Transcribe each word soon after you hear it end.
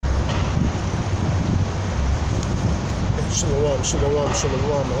Shalom, shalom,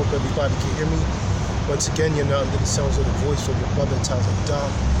 shalom. I hope everybody can hear me. Once again, you're not under the sounds of the voice of your brother, Tyler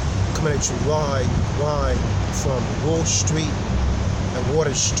Doc, coming at you live from Wall Street and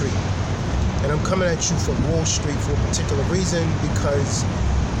Water Street. And I'm coming at you from Wall Street for a particular reason, because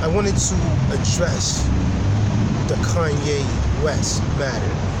I wanted to address the Kanye West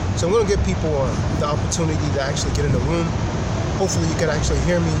matter. So I'm going to give people the opportunity to actually get in the room. Hopefully you can actually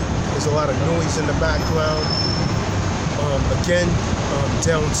hear me. There's a lot of noise in the background. Again,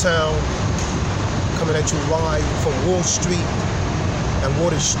 downtown, coming at you live from Wall Street and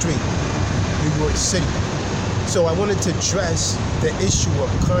Water Street, New York City. So I wanted to address the issue of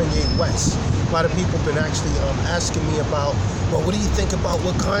Kanye West. A lot of people have been actually asking me about, well, what do you think about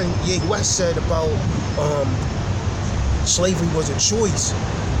what Kanye West said about slavery was a choice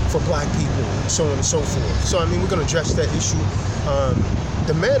for black people, so on and so forth. So, I mean, we're going to address that issue.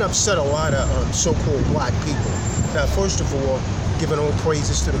 The man upset a lot of so-called black people. Now, first of all, giving all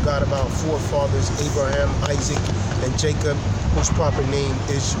praises to the God of our forefathers, Abraham, Isaac, and Jacob, whose proper name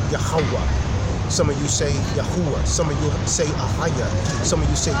is Yahweh. Some of you say Yahuwah. Some of you say Ahaya. Some of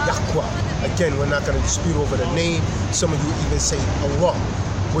you say Yahweh. Again, we're not going to dispute over the name. Some of you even say Allah,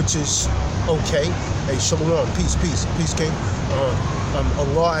 which is okay. Hey, shalom, peace, King.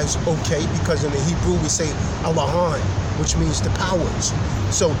 Allah is okay, because in the Hebrew we say Allahan, which means the powers.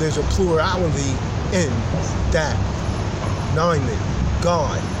 So there's a plurality in that Naaman,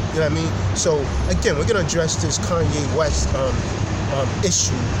 God. You know what I mean? So again, we're going to address this Kanye West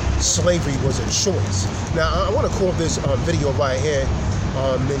issue. Slavery was a choice. Now, I want to call this video right here,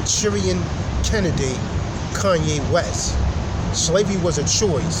 Manchurian Candidate Kanye West. Slavery was a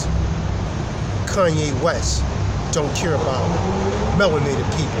choice. Kanye West don't care about melanated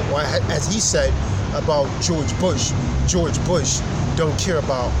people. Or as he said about George Bush don't care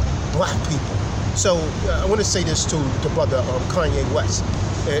about black people. So I want to say this to the brother Kanye West,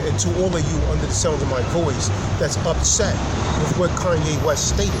 and to all of you under the sound of my voice that's upset with what Kanye West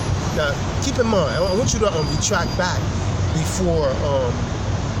stated. Now, keep in mind, I want you to retract back before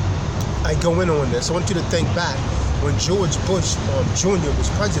I go in on this. I want you to think back when George Bush Jr. was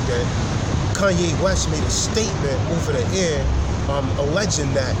president. Kanye West made a statement over the air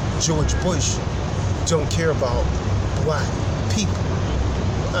alleging that George Bush don't care about black people.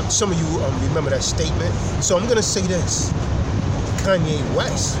 Some of you remember that statement. So I'm going to say this. Kanye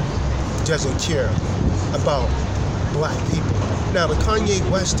West doesn't care about black people. Now, the Kanye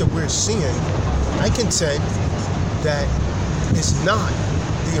West that we're seeing, I contend that is not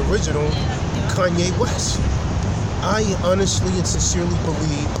the original Kanye West. I honestly and sincerely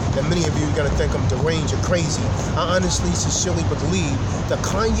believe, and many of you are going to think I'm deranged or crazy, I honestly and sincerely believe the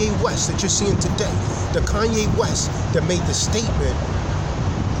Kanye West that you're seeing today, the Kanye West that made the statement,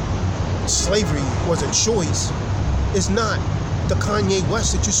 slavery was a choice, is not the Kanye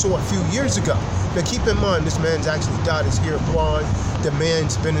West that you saw a few years ago. Now keep in mind, this man's actually dyed his hair blonde. The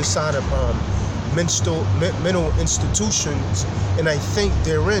man's been inside of mental institutions, and I think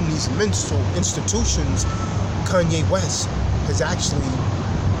they're in these mental institutions. Kanye West has actually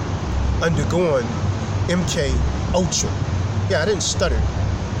undergone MK Ultra. Yeah, I didn't stutter.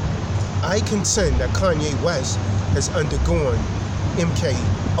 I contend that Kanye West has undergone MK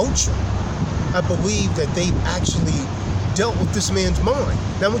Ultra. I believe that they've actually dealt with this man's mind.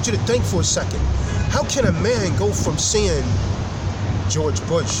 Now I want you to think for a second. How can a man go from saying George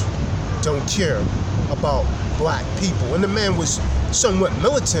Bush don't care about black people, and the man was somewhat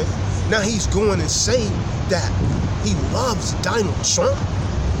militant, now he's going and saying that he loves Donald Trump,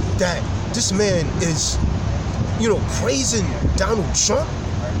 that this man is, praising Donald Trump,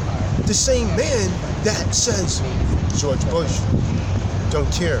 the same man that says George Bush don't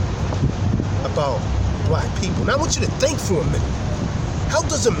care about black people. Now I want you to think for a minute. How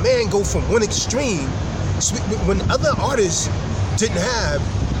does a man go from one extreme when other artists didn't have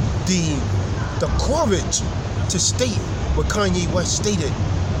the courage to state what Kanye West stated,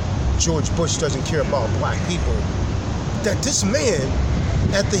 George Bush doesn't care about black people, that this man,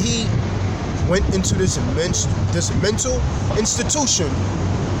 after he went into this mental institution,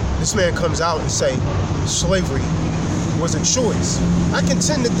 this man comes out and say slavery was a choice. I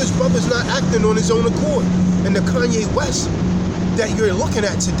contend that this brother's not acting on his own accord. And the Kanye West that you're looking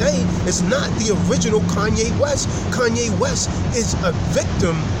at today is not the original Kanye West. Kanye West is a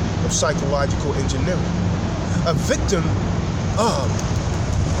victim of psychological engineering, a victim of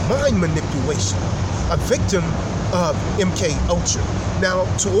mind manipulation, a victim of MK Ultra. Now,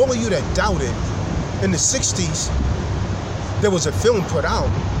 to all of you that doubted, in the 60s, there was a film put out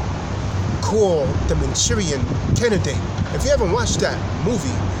called The Manchurian Candidate. If you haven't watched that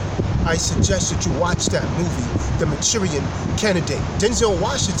movie, I suggest that you watch that movie. the Manchurian Candidate. Denzel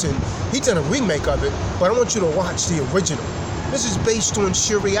Washington, he done a remake of it, but I want you to watch the original. This is based on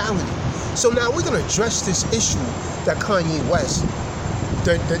sheer reality. So now we're going to address this issue that Kanye West,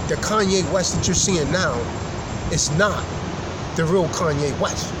 the Kanye West that you're seeing now, is not the real Kanye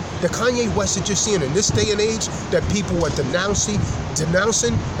West. The Kanye West that you're seeing in this day and age that people are denouncing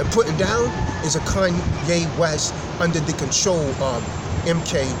and putting down is a Kanye West under the control of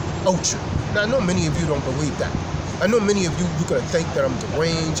MK Ultra. Now, I know many of you don't believe that. I know many of you, you're going to think that I'm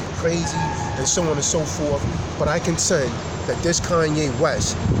deranged and crazy and so on and so forth, but I can say that this Kanye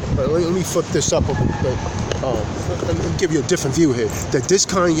West, let me flip this up a bit, and give you a different view here, that this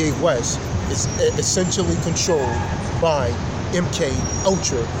Kanye West is essentially controlled by MK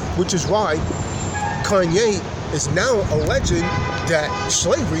Ultra, which is why Kanye is now alleging that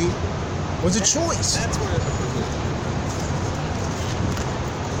slavery was a choice.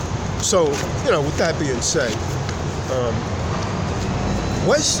 So, with that being said,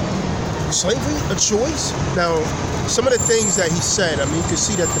 was slavery a choice? Now, some of the things that he said, you can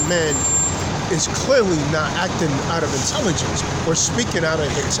see that the man is clearly not acting out of intelligence or speaking out of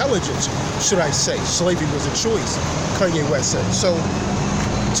intelligence, should I say. Slavery was a choice, Kanye West said. So,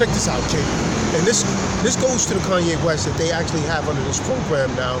 check this out, kid. And this goes to the Kanye West that they actually have under this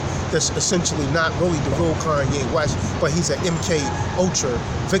program now that's essentially not really the real Kanye West, but he's an MK Ultra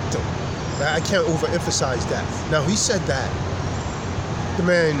victim. I can't overemphasize that. Now, he said that the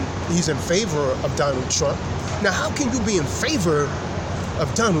man, he's in favor of Donald Trump. Now, how can you be in favor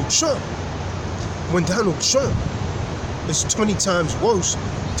of Donald Trump when Donald Trump is 20 times worse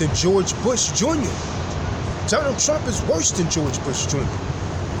than George Bush Jr.? Donald Trump is worse than George Bush Jr.,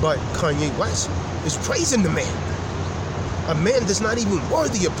 but Kanye West is praising the man. A man that's not even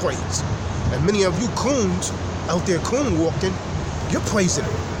worthy of praise. And many of you coons out there coon walking, you're praising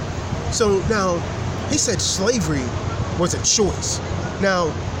him. So now, he said slavery was a choice. Now,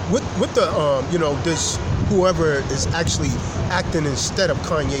 with the, this whoever is actually acting instead of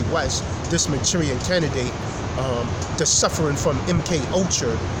Kanye West, this Manchurian Candidate, that's suffering from MK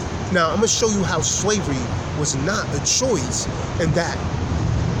Ultra. Now, I'm going to show you how slavery was not a choice, and that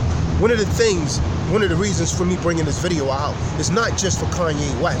one of the reasons for me bringing this video out is not just for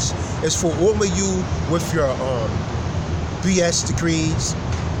Kanye West. It's for all of you with your BS degrees,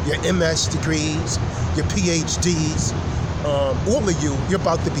 your MS degrees, your PhDs, all of you, you're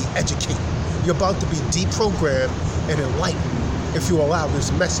about to be educated. You're about to be deprogrammed and enlightened if you allow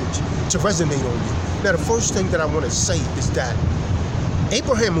this message to resonate on you. Now, the first thing that I want to say is that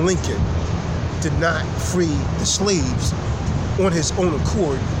Abraham Lincoln did not free the slaves on his own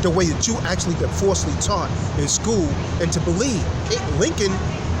accord the way that you actually get forcibly taught in school and to believe. Lincoln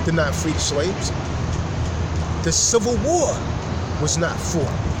did not free the slaves. The Civil War was not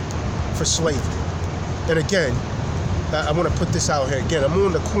fought for slavery. And again, I want to put this out here again. I'm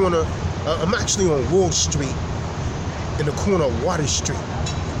on the corner, I'm actually on Wall Street in the corner of Water Street.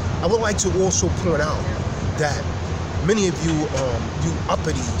 I would like to also point out that many of you, you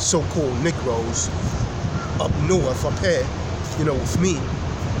uppity so-called Negroes up north, up here, with me,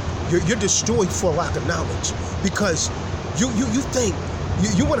 you're destroyed for a lack of knowledge because you think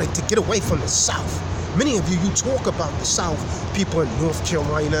you want to get away from the South. Many of you talk about the South, people in North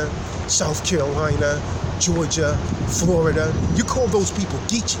Carolina, South Carolina, Georgia, Florida. You call those people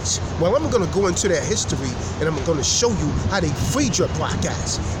geechies. Well, I'm going to go into their history and I'm going to show you how they freed your black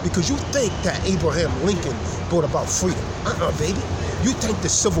ass because you think that Abraham Lincoln brought about freedom. Baby. You think the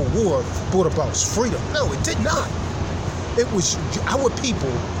Civil War brought about freedom. No, it did not. It was our people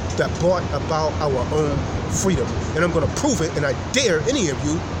that brought about our own freedom. And I'm going to prove it, and I dare any of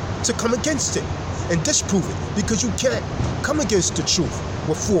you to come against it and disprove it because you can't come against the truth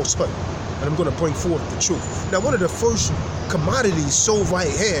with falsehood. And I'm going to bring forth the truth. Now, one of the first commodities sold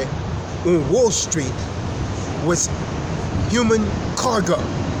right here on Wall Street was human cargo,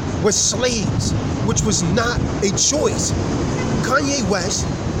 was slaves, which was not a choice. Kanye West,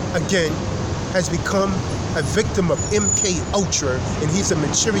 again, has become a victim of MK Ultra, and he's a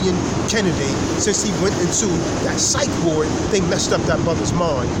Manchurian Candidate. Since he went into that psych ward, they messed up that brother's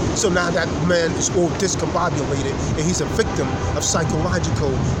mind. So now that man is all discombobulated, and he's a victim of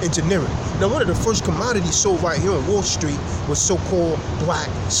psychological engineering. Now, one of the first commodities sold right here on Wall Street was so-called black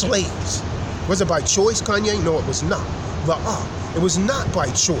slaves. Was it by choice, Kanye? No, it was not. It was not by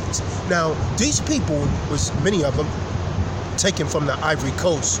choice. Now, these people, was many of them, taken from the Ivory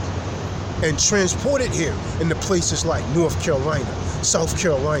Coast and transported here into places like North Carolina, South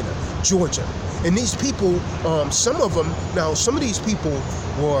Carolina, Georgia. And these people, some of these people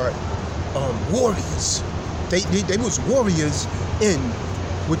were warriors. They was warriors in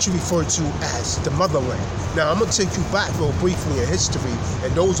what you refer to as the motherland. Now, I'm going to take you back real briefly in history,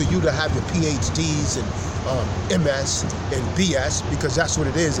 and those of you that have your PhDs and MS and BS, because that's what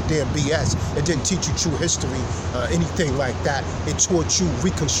it is, a damn BS. It didn't teach you true history, anything like that. It taught you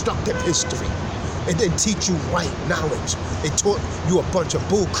reconstructive history. It didn't teach you right knowledge. It taught you a bunch of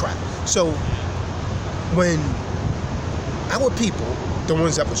bullcrap. So when our people, the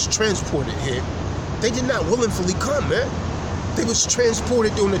ones that was transported here, they did not willingly come, man. They was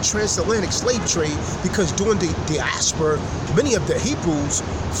transported during the transatlantic slave trade because during the diaspora, many of the Hebrews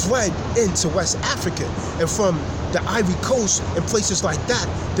fled into West Africa. And from the Ivory Coast and places like that,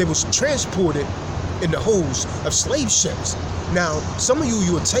 they was transported in the holds of slave ships. Now, some of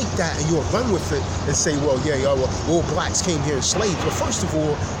you will take that and you'll run with it and say, well, all blacks came here as slaves. But first of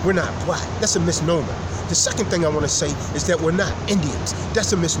all, we're not black. That's a misnomer. The second thing I want to say is that we're not Indians.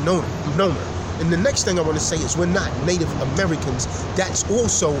 That's a misnomer. And the next thing I want to say is we're not Native Americans. That's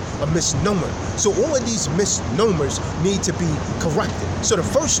also a misnomer. So all of these misnomers need to be corrected. So the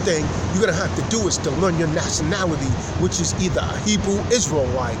first thing you're going to have to do is to learn your nationality, which is either a Hebrew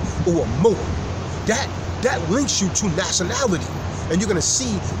Israelite or a Moor. That links you to nationality. And you're going to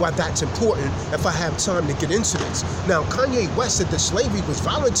see why that's important if I have time to get into this. Now, Kanye West said that slavery was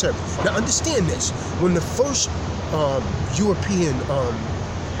voluntary. Now, understand this. When the first European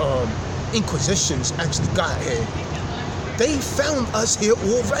Inquisitions actually got here, they found us here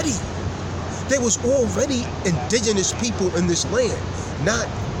already. There was already indigenous people in this land. Not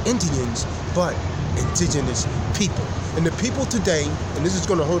Indians, but indigenous people. And the people today, and this is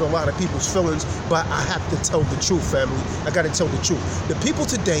going to hurt a lot of people's feelings, but I have to tell the truth, family. I got to tell the truth. The people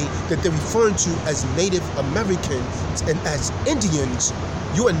today that they're referring to as Native Americans and as Indians,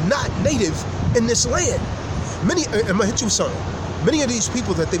 you are not native in this land. I'm going to hit you with something. Many of these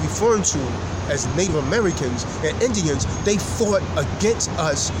people that they're referring to as Native Americans and Indians, they fought against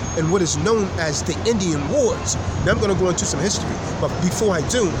us in what is known as the Indian Wars. Now I'm going to go into some history, but before I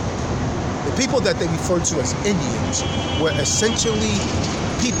do, the people that they refer to as Indians were essentially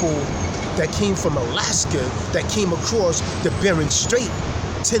people that came from Alaska that came across the Bering Strait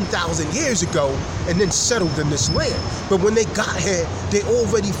 10,000 years ago and then settled in this land. But when they got here, they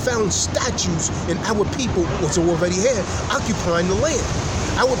already found statues and our people was already here occupying the land.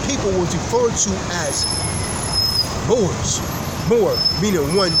 Our people was referred to as Moors. Moor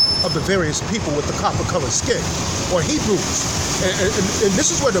meaning one of the various people with the copper-colored skin, or Hebrews. And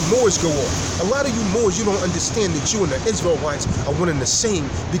this is where the Moors go on. A lot of you Moors, you don't understand that you and the Israelites are one and the same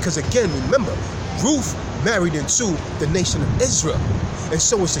because, again, remember, Ruth married into the nation of Israel. And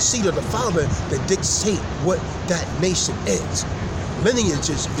so it's the seed of the father that dictate what that nation is. Lineage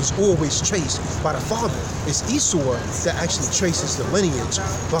is always traced by the father. It's Esau that actually traces the lineage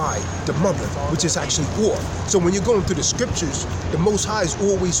by the mother, which is actually Or. So when you're going through the scriptures, the Most High is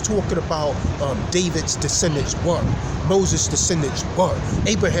always talking about David's descendants were, Moses' descendants were,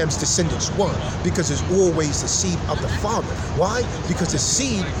 Abraham's descendants were, because it's always the seed of the father. Why? Because the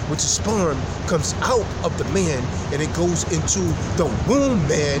seed, which is sperm, comes out of the man and it goes into the womb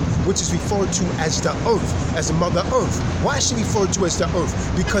man, which is referred to as the earth, as the mother earth. Why is she referred to as the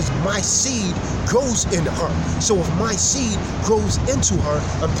earth? Because my seed grows in her. So if my seed grows into her,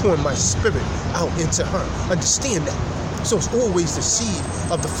 I'm pouring my spirit out into her. Understand that. So it's always the seed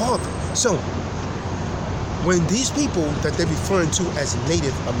of the father. So when these people that they're referring to as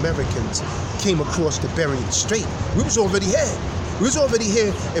Native Americans came across the Bering Strait, we was already here. We was already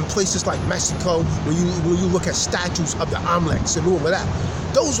here in places like Mexico. When you look at statues of the Olmecs and all of that,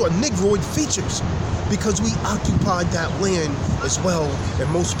 those are Negroid features because we occupied that land as well, and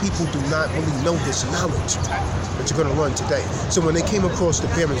most people do not really know this knowledge that you're going to learn today. So when they came across the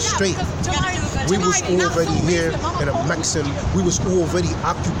Bering Strait, we was already here in a Mexican, we was already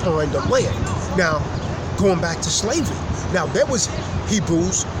occupying the land. Now, going back to slavery. Now, there was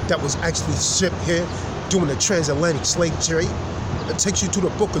Hebrews that was actually shipped here during the transatlantic slave trade. It takes you to the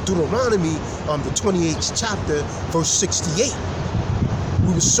book of Deuteronomy, the 28th chapter, verse 68.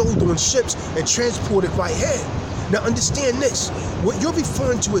 We were sold on ships and transported right here. Now, understand this. What you're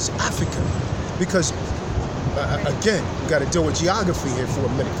referring to is Africa, because, again, we got to deal with geography here for a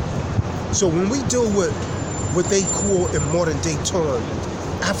minute. So when we deal with what they call in modern day term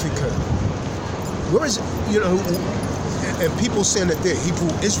Africa, where is it, and people saying that they're Hebrew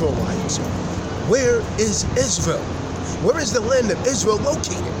Israelites. Where is Israel? Where is the land of Israel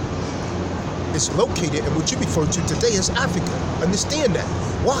located? It's located in what you refer to today as Africa. Understand that.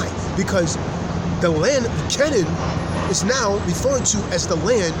 Why? Because the land of Canaan is now referred to as the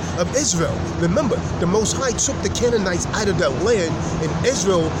land of Israel. Remember, the Most High took the Canaanites out of their land, and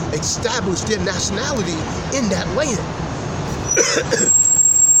Israel established their nationality in that land.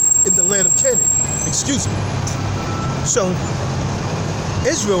 Excuse me. So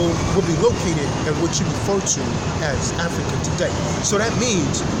Israel will be located in what you refer to as Africa today. So that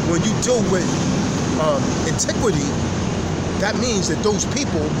means when you deal with antiquity, that means that those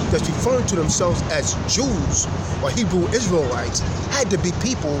people that's referring to themselves as Jews or Hebrew Israelites had to be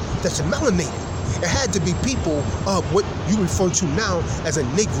people that's melanated. It had to be people of what you refer to now as a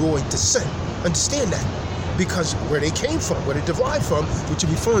Negroid descent. Understand that? Because where they came from, where they derived from, what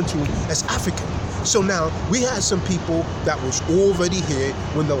you're referring to as African. So now we had some people that was already here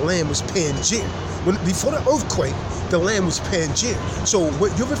when the land was Pangaea. Before the earthquake, the land was Pangaea. So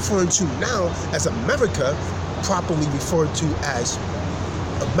what you're referring to now as America, properly referred to as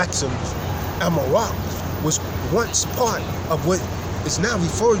Mexico and Morocco, was once part of what is now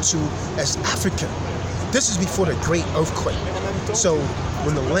referred to as Africa. This is before the great earthquake. So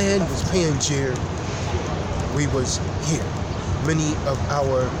when the land was Pangaea, we was here. Many of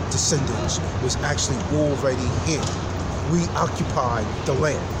our descendants was actually already here. We occupied the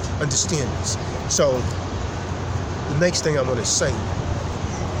land. Understand this. So the next thing I want to say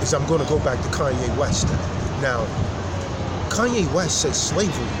is I'm going to go back to Kanye West. Now, Kanye West said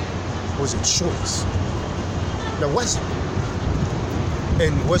slavery was a choice. Now, was it?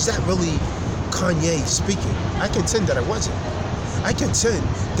 And was that really Kanye speaking? I contend that it wasn't. I contend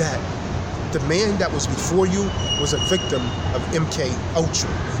that the man that was before you was a victim of MK Ultra.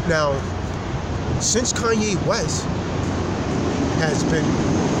 Now, since Kanye West has been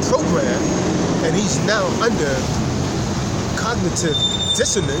programmed and he's now under cognitive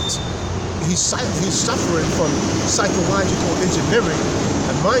dissonance, he's suffering from psychological engineering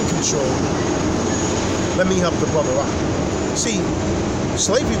and mind control. Let me help the brother out. See,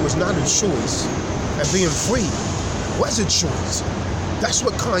 slavery was not a choice, and being free was a choice. That's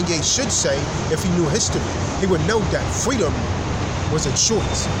what Kanye should say if he knew history. He would know that freedom was a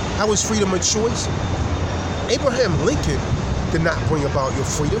choice. How was freedom a choice? Abraham Lincoln did not bring about your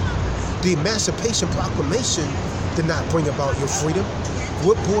freedom. The Emancipation Proclamation did not bring about your freedom.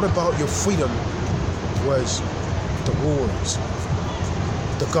 What brought about your freedom was the wars.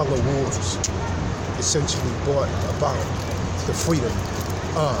 The Gullah Wars essentially brought about the freedom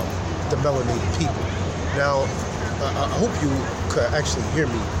of the melanated people. Now, I hope you could actually hear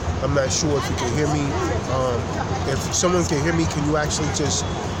me. I'm not sure if you can hear me. If someone can hear me, can you actually just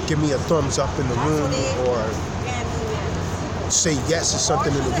give me a thumbs up in the room or say yes or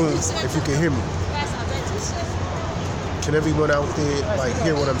something in the room if you can hear me? Can everyone out there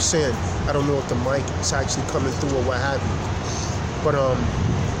hear what I'm saying? I don't know if the mic is actually coming through or what have you. But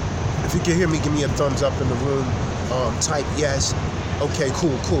if you can hear me, give me a thumbs up in the room. Type yes. Okay,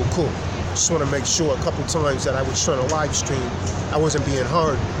 cool. Just want to make sure. A couple times that I was trying to live stream, I wasn't being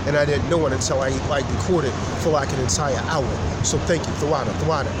heard, and I didn't know it until I recorded for an entire hour. So thank you,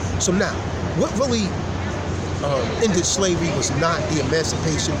 Thawada. So now, what really ended slavery was not the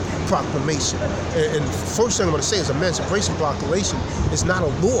Emancipation Proclamation. And first thing I'm going to say is Emancipation Proclamation is not a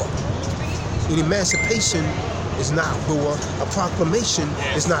law. An emancipation is not law. A proclamation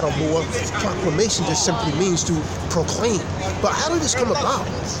is not a law. Proclamation just simply means to proclaim. But how did this come about?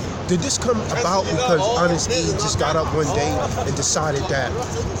 Did this come about because Honest E just got up one day and decided that,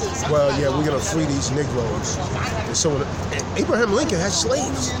 well, yeah, we're going to free these Negroes? And so Abraham Lincoln had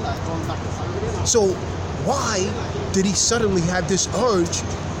slaves. So why did he suddenly have this urge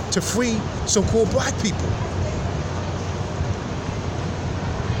to free so-called black people?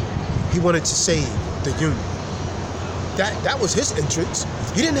 He wanted to save the Union. That was his interest.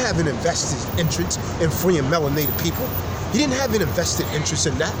 He didn't have an invested interest in freeing melanated people. He didn't have an invested interest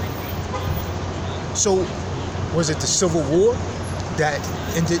in that. So, was it the Civil War that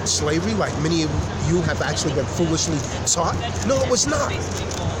ended slavery, like many of you have actually been foolishly taught? No, it was not.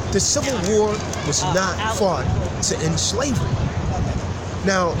 The Civil War was not fought to end slavery.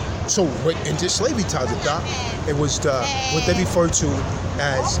 Now, so what ended slavery, Doc? It was what they refer to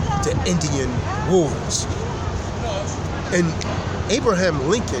as the Indian Wars. And Abraham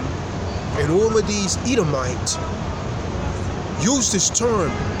Lincoln and all of these Edomites used this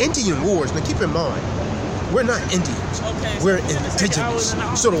term, Indian Wars. Now keep in mind, we're not Indians, we're indigenous.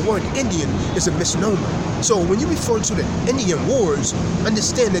 So the word Indian is a misnomer. So when you refer to the Indian Wars,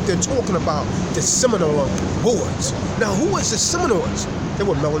 understand that they're talking about the Seminole Wars. Now who was the Seminoles? They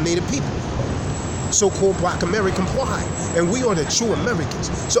were melanated people, so-called Black American pride, and we are the true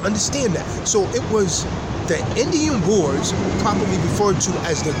Americans. So understand that. So it was the Indian Wars, properly referred to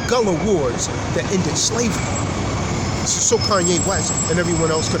as the Gullah Wars, that ended slavery. So Kanye West and everyone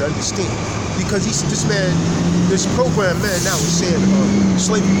else could understand, because this program man now is saying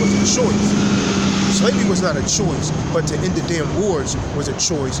slavery was a choice. Slavery was not a choice, but to end the damn wars was a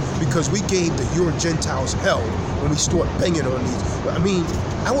choice, because we gave the Euro Gentiles hell when we start banging on these. I mean,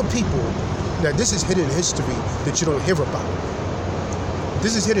 our people, now this is hidden history that you don't hear about.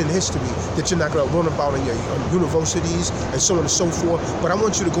 This is hidden history that you're not going to learn about in your universities and so on and so forth, but I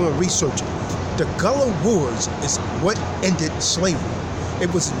want you to go and research it. The Gullah Wars is what ended slavery.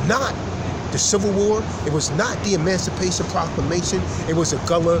 It was not the Civil War. It was not the Emancipation Proclamation. It was the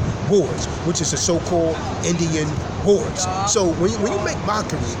Gullah Wars, which is the so-called Indian Wars. So when you make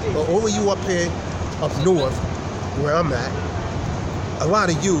mockery, or all of you up here up north, where I'm at, a lot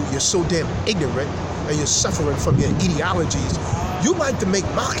of you're so damn ignorant and you're suffering from your ideologies. You like to make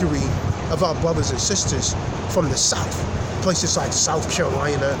mockery of our brothers and sisters from the South. Places like South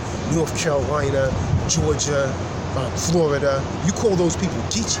Carolina, North Carolina, Georgia, Florida. You call those people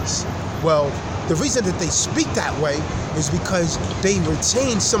Geechees. Well, the reason that they speak that way is because they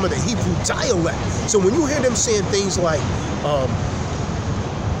retain some of the Hebrew dialect. So when you hear them saying things like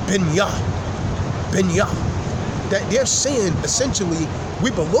Ben Yah, that they're saying essentially, we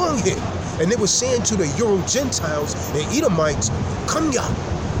belong here. And they were saying to the Euro Gentiles and Edomites, come Yah.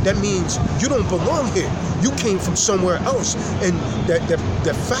 That means you don't belong here. You came from somewhere else. And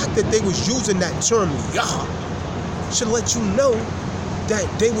the fact that they was using that term Yah should let you know that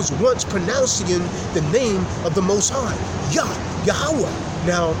they was once pronouncing the name of the Most High, Yahweh.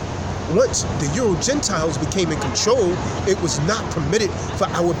 Now, once the Euro Gentiles became in control, it was not permitted for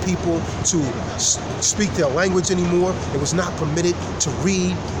our people to speak their language anymore. It was not permitted to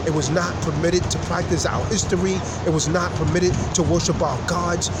read. It was not permitted to practice our history. It was not permitted to worship our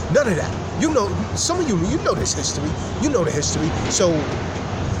gods. None of that. You know, some of you know this history. You know the history. So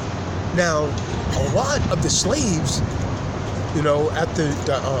now, a lot of the slaves, you know, after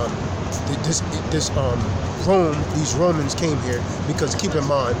Rome, these Romans came here, because keep in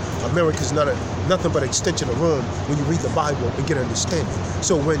mind, America's nothing but an extension of Rome when you read the Bible and get understanding.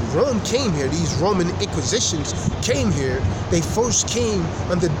 So when Rome came here, these Roman Inquisitions came here, they first came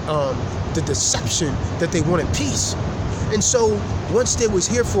under the deception that they wanted peace. And so once they was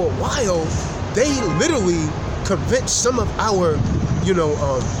here for a while, they literally convinced some of our,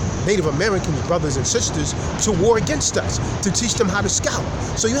 Native American brothers and sisters to war against us, to teach them how to scout.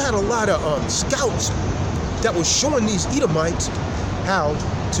 So you had a lot of scouts that was showing these Edomites how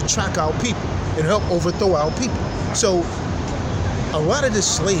to track our people and help overthrow our people. So a lot of the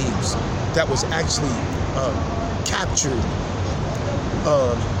slaves that was actually captured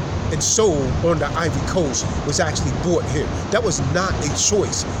and sold on the Ivory Coast was actually bought here. That was not a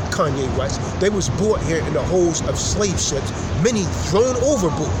choice, Kanye West. They was bought here in the holds of slave ships, many thrown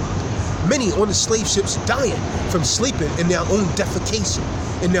overboard. Many on the slave ships dying from sleeping in their own defecation,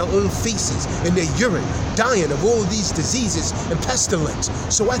 in their own feces, in their urine, dying of all of these diseases and pestilence.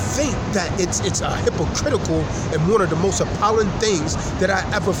 So I think that it's a hypocritical and one of the most appalling things that I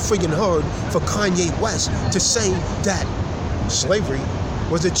ever friggin' heard for Kanye West to say that slavery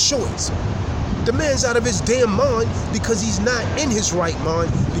was a choice. The man's out of his damn mind, because he's not in his right mind,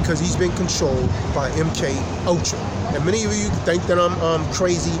 because he's been controlled by MK Ultra. And many of you think that I'm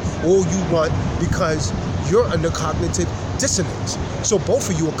crazy all you want, because you're under cognitive dissonance. So both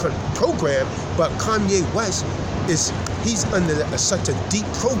of you are programmed, but Kanye West he's under such a deep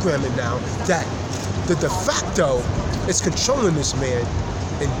programming now that the de facto is controlling this man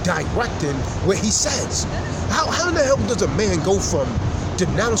and directing what he says. How in the hell does a man go from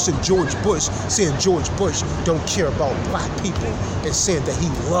denouncing George Bush, saying George Bush don't care about black people, and saying that he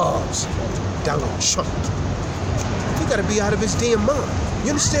loves Donald Trump? He gotta be out of his damn mind. You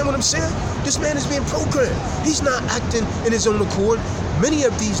understand what I'm saying? This man is being programmed. He's not acting in his own accord. Many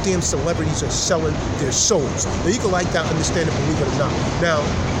of these damn celebrities are selling their souls. Now you can like that, understand it, believe it or not. Now,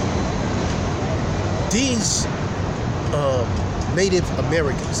 these Native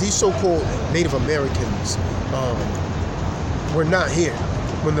Americans, these so-called Native Americans, were not here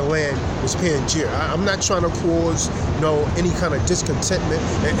when the land was Pangaea. I'm not trying to cause any kind of discontentment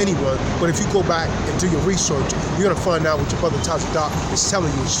in anyone, but if you go back and do your research, you're gonna find out what your brother Taza Doc is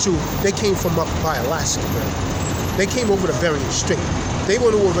telling you is true. They came from up by Alaska, man. They came over the Bering Strait. They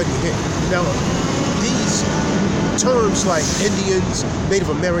weren't already here. Now, these terms like Indians, Native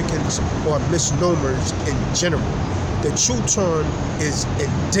Americans are misnomers in general. The true term is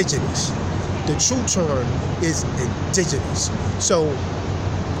indigenous. The true term is indigenous. So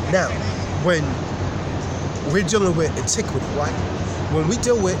now, when we're dealing with antiquity, right? When we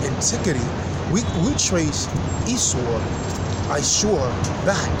deal with antiquity, we trace Ishur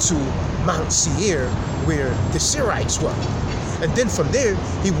back to Mount Seir, where the Seirites were. And then from there,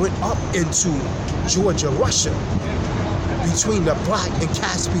 he went up into Georgia, Russia, between the Black and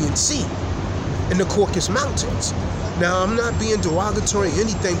Caspian Sea. in the Caucasus Mountains. Now, I'm not being derogatory or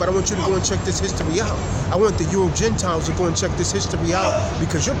anything, but I want you to go and check this history out. I want the Euro Gentiles to go and check this history out,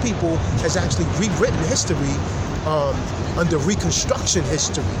 because your people has actually rewritten history under Reconstruction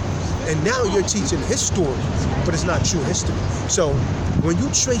history. And now you're teaching his story, but it's not true history. So when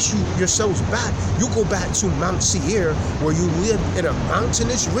you trace yourselves back, you go back to Mount Seir, where you lived in a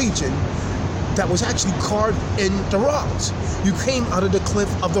mountainous region that was actually carved in the rocks. You came out of the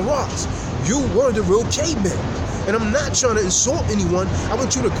cliff of the rocks. You were the real cavemen. And I'm not trying to insult anyone. I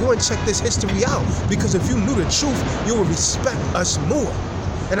want you to go and check this history out, because if you knew the truth, you would respect us more.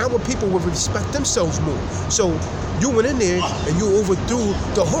 And our people would respect themselves more. So you went in there and you overthrew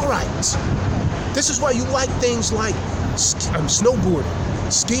the Horites. This is why you like things like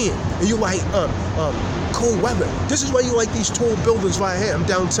snowboarding, skiing, and you like cold weather. This is why you like these tall buildings right here. I'm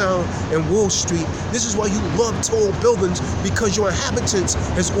downtown in Wall Street. This is why you love tall buildings, because your inhabitants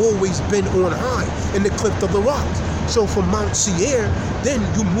has always been on high in the cliff of the rocks. So from Mount Seir, then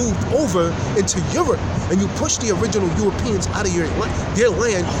you moved over into Europe, and you pushed the original Europeans out of their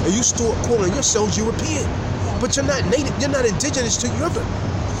land, and you start calling yourselves European. But you're not native, you're not indigenous to Europe.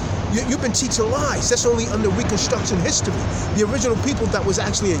 You've been teaching lies. That's only under Reconstruction history. The original people that was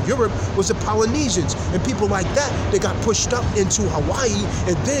actually in Europe was the Polynesians, and people like that, they got pushed up into Hawaii,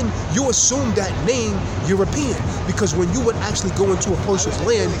 and then you assume that name European, because when you would actually go into a person's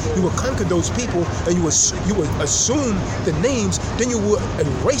land, you would conquer those people, and you would assume the names, then you would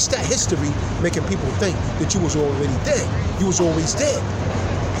erase that history, making people think that you was already dead. You was always dead.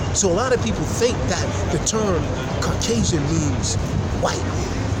 So a lot of people think that the term Caucasian means white.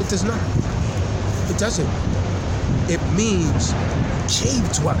 It does not. It doesn't. It means cave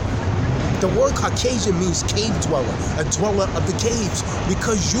dweller. The word Caucasian means cave dweller, a dweller of the caves,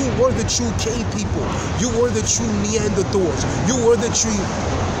 because you were the true cave people. You were the true Neanderthals. You were the true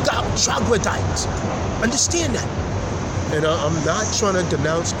troglodytes. Understand that. And I'm not trying to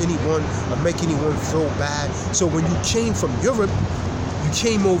denounce anyone or make anyone feel bad. So when you came from Europe, you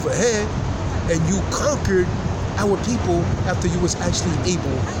came over here and you conquered our people after you was actually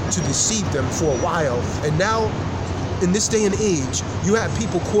able to deceive them for a while. And now, in this day and age, you have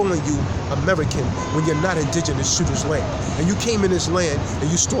people calling you American when you're not indigenous to this land. And you came in this land and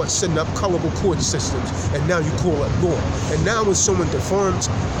you start setting up colorable court systems, and now you call it law. And now when someone defines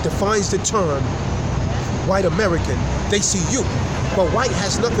the term white American, they see you. But white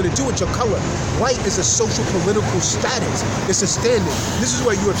has nothing to do with your color. White is a social political status. It's a standing. This is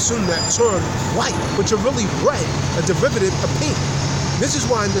where you assume that term white, but you're really red, a derivative of pink. This is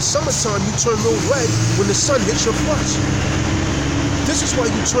why in the summertime you turn real red when the sun hits your flush. This is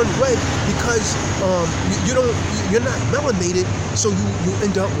why you turn red, because you're not melanated, so you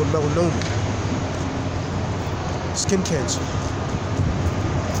end up with melanoma, skin cancer,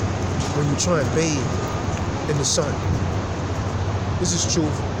 when you try and bathe in the sun. This is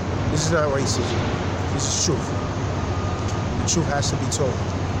truth. This is not racism. This is truth. The truth has to be told.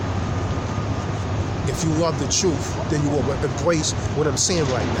 If you love the truth, then you will embrace what I'm saying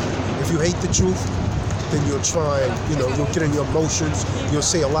right now. If you hate the truth, then you'll try and, you'll get in your emotions. You'll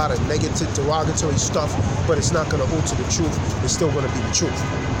say a lot of negative, derogatory stuff, but it's not going to alter the truth. It's still going to be the truth.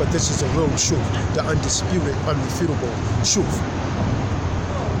 But this is the real truth, the undisputed, unrefutable truth.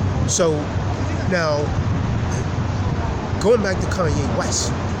 So now, going back to Kanye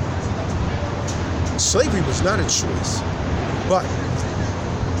West, slavery was not a choice, but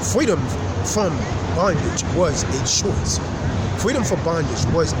freedom from bondage was a choice. Freedom from bondage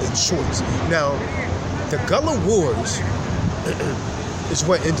was a choice. Now, the Gullah Wars is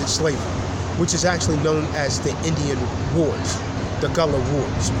what ended slavery, which is actually known as the Indian Wars. The Gullah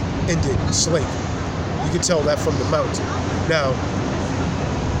Wars ended slavery. You can tell that from the mountain. Now,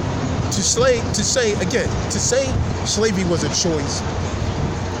 to say slavery was a choice,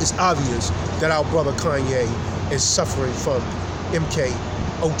 it's obvious that our brother Kanye is suffering from MK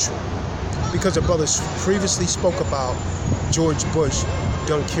Ultra, because the brother previously spoke about George Bush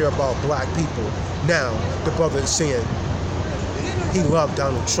don't care about black people. Now the brother is saying he loved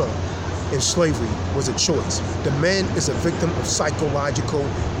Donald Trump, and slavery was a choice. The man is a victim of psychological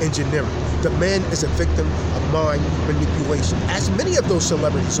engineering. The man is a victim of mind manipulation, as many of those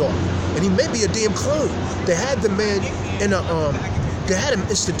celebrities are. And he may be a damn clone. They had the man they had him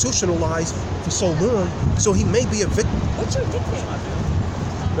institutionalized for so long, so he may be a victim. What's your nickname?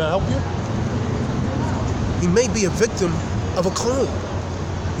 Can I help you? He may be a victim of a clone.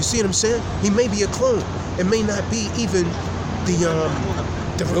 You see what I'm saying? He may be a clone. It may not be even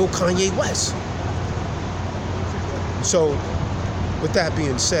the real Kanye West. So, with that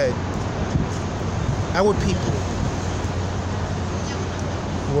being said, our people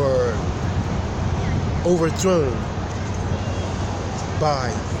were overthrown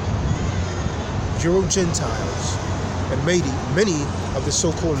by Euro-Gentiles and many of the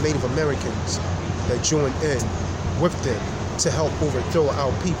so-called Native Americans that joined in with them to help overthrow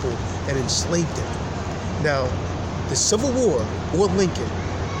our people and enslave them. Now, the Civil War or Lincoln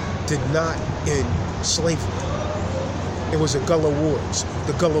did not end slavery. It was the Gullah Wars,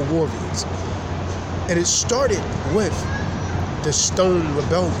 the Gullah Warriors. And it started with the Stone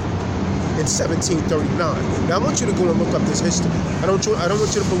Rebellion in 1739. Now, I want you to go and look up this history. I don't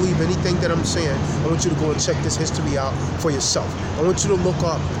want you to believe anything that I'm saying. I want you to go and check this history out for yourself. I want you to look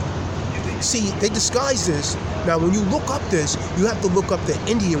up. See, they disguise this. Now, when you look up this, you have to look up the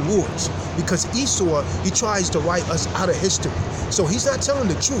Indian Wars, because Esau, he tries to write us out of history. So he's not telling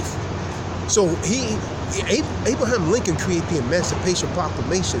the truth. So Abraham Lincoln created the Emancipation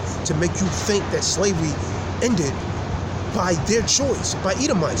Proclamation to make you think that slavery ended by their choice, by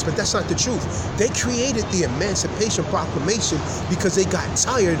Edomites, but that's not the truth. They created the Emancipation Proclamation because they got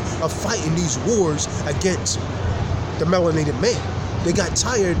tired of fighting these wars against the melanated man. They got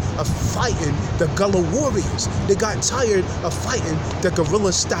tired of fighting the Gullah Warriors. They got tired of fighting the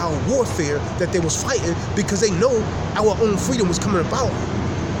guerrilla-style warfare that they was fighting, because they know our own freedom was coming about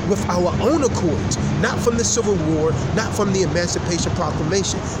with our own accords, not from the Civil War, not from the Emancipation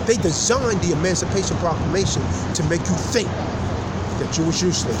Proclamation. They designed the Emancipation Proclamation to make you think that you was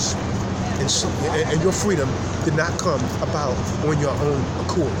useless and your freedom did not come about on your own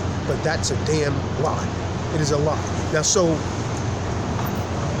accord. But that's a damn lie. It is a lie. Now, so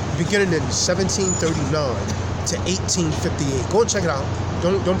beginning in 1739 to 1858, go and check it out.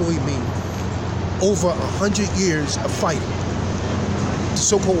 Don't believe me. Over 100 years of fighting. The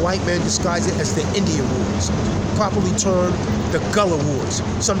so-called white man disguised it as the Indian Wars, properly termed the Gullah Wars.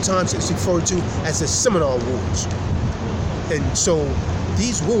 Sometimes it's referred to as the Seminole Wars. And so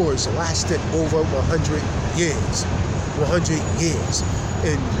these wars lasted over 100 years. 100 years.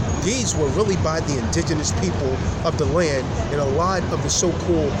 And these were really by the indigenous people of the land, and a lot of the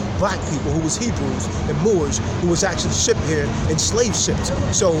so-called black people, who was Hebrews and Moors, who was actually shipped here in slave ships.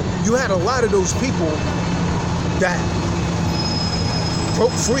 So you had a lot of those people that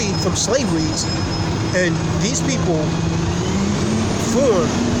broke free from slavery, and these people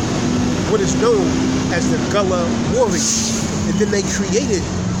formed what is known as the Gullah Warriors. And then they created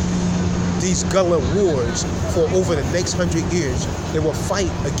these Gullah Wars for over the next 100 years. They will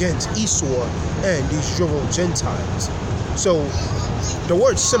fight against Esau and these Euro-Gentiles. So the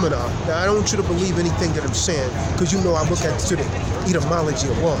word Seminole, now I don't want you to believe anything that I'm saying, because you know I look at the etymology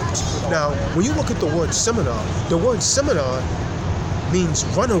of words. Now, when you look at the word Seminole means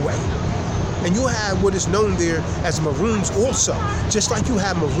runaway. And you have what is known there as Maroons also. Just like you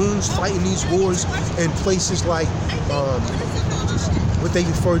have Maroons fighting these wars in places like what they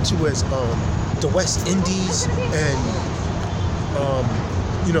refer to as the West Indies and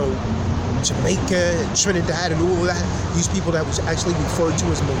Jamaica and Trinidad and all of that. These people that was actually referred to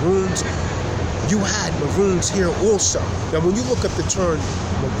as Maroons. You had Maroons here also. Now, when you look up the term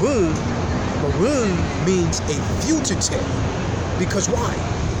Maroon means a fugitive. Because why?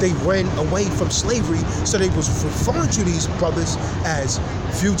 They ran away from slavery, so they was referring to these brothers as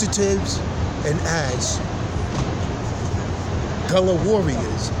fugitives and as Gullah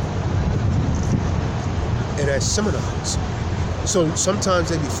Warriors and as Seminoles. So sometimes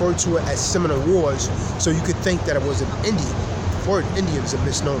they refer to it as Seminole Wars, so you could think that it was an Indian. The word Indian is a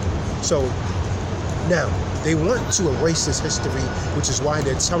misnomer. So now, they want to erase this history, which is why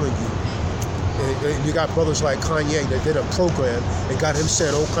they're telling you. And you got brothers like Kanye that did a program and got him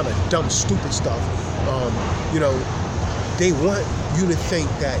saying all kind of dumb, stupid stuff. They want you to think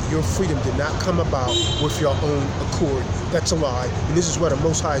that your freedom did not come about with your own accord. That's a lie. And this is where the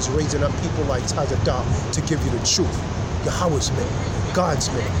Most High is raising up people like Tazadah to give you the truth. Yahweh's men, God's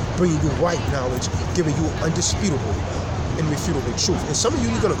men, bringing you right knowledge, giving you undisputable, irrefutable truth. And some of you,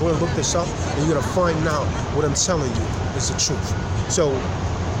 you're going to go and look this up, and you're going to find out what I'm telling you is the truth. So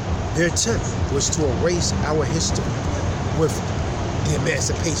their attempt was to erase our history with the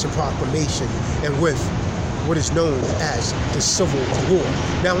Emancipation Proclamation and with what is known as the Civil War.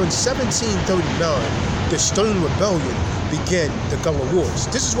 Now, in 1739, the Stone Rebellion began the Gullah Wars.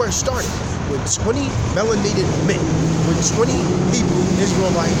 This is where it started, when 20 melanated men, when 20 Hebrew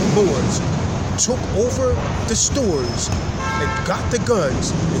Israelite Moors took over the stores and got the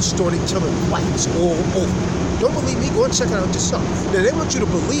guns and started killing whites all over. Don't believe me? Go and check it out yourself. Now, they want you to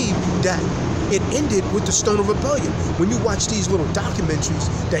believe that it ended with the Stone Rebellion. When you watch these little documentaries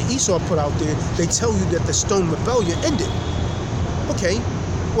that Esau put out there, they tell you that the Stone Rebellion ended. Okay,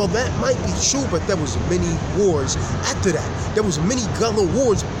 Well, that might be true, but there was many wars after that. There was many Gullah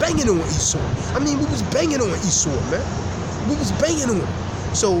wars banging on Esau. I mean, we was banging on Esau, man. We was banging on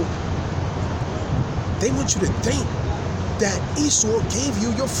him. So they want you to think that Esau gave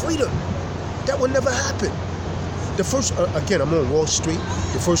you your freedom. That would never happen. The first, again, I'm on Wall Street.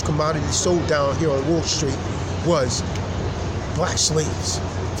 The first commodity sold down here on Wall Street was black slaves.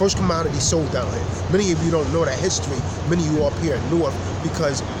 First commodity sold down here. Many of you don't know that history. Many of you up here in North,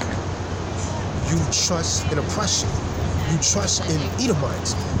 because you trust in oppression. You trust in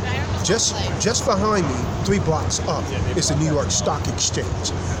Edomites. Just behind me, 3 blocks up, is the New York Stock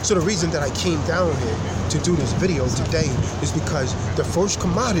Exchange. So the reason that I came down here to do this video today is because the first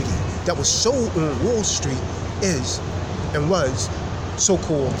commodity that was sold on Wall Street is and was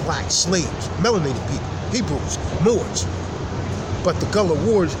so-called black slaves, melanated people, Hebrews, Moors. But the Gullah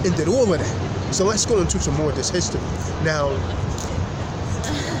Wars ended all of that. So let's go into some more of this history. Now,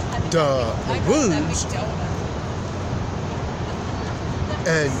 the Maroons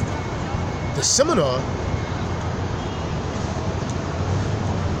and the Seminole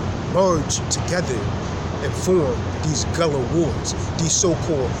merged together and formed these Gullah Wars, these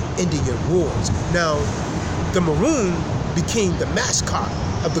so-called Indian Wars. Now, the Maroon became the mascot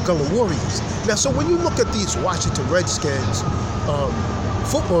of the Gullah Warriors. Now, so when you look at these Washington Redskins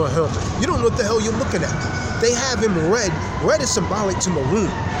football helmet, you don't know what the hell you're looking at. They have him red. Red is symbolic to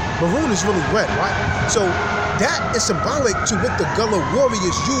maroon. Maroon is really red, right? So that is symbolic to what the Gullah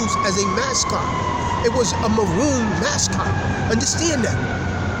Warriors used as a mascot. It was a maroon mascot. Understand that.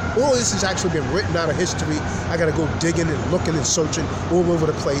 All of this has actually been written out of history. I got to go digging and looking and searching all over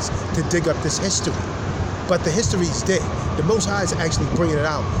the place to dig up this history. But the history is there. The Most High is actually bringing it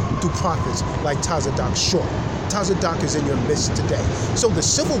out through prophets like Tazadak Short. Tazadak is in your midst today. So the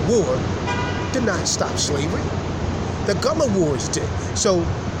Civil War did not stop slavery. The Gullah Wars did. So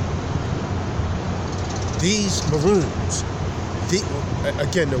these Maroons,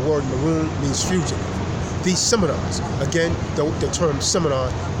 again, the word maroon means fugitive. These Seminoles, again, the term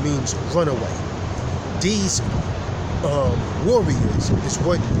Seminole means runaway. These warriors is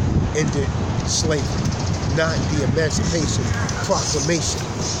what ended slavery, not the Emancipation Proclamation.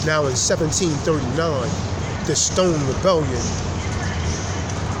 Now in 1739, the Stone Rebellion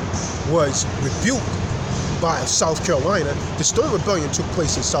was rebuked by South Carolina. The Stone Rebellion took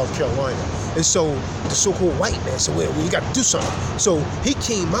place in South Carolina. And so the so-called white man said, well, we got to do something. So he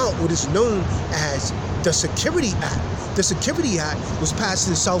came out what is known as the Security Act. The Security Act was passed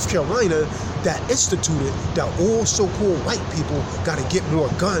in South Carolina that instituted that all so-called white people got to get more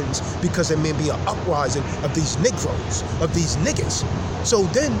guns because there may be an uprising of these Negroes, of these niggas. So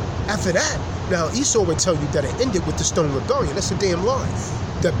then, after that, now Esau would tell you that it ended with the Stone Rebellion. That's a damn lie.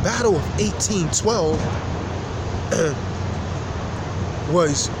 The Battle of 1812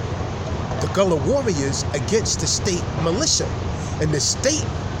 was the Gullah Warriors against the state militia. And the state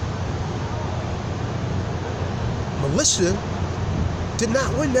militia did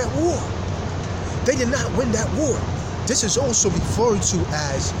not win that war. They did not win that war. This is also referred to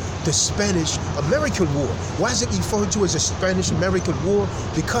as the Spanish-American War. Why is it referred to as the Spanish-American War?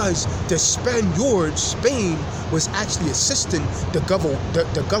 Because the Spaniards, Spain, was actually assisting the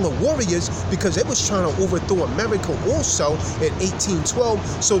Gullah Warriors because they was trying to overthrow America also in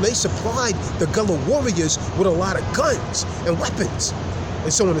 1812. So they supplied the Gullah Warriors with a lot of guns and weapons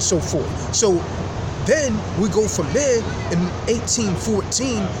and so on and so forth. So then we go from there. In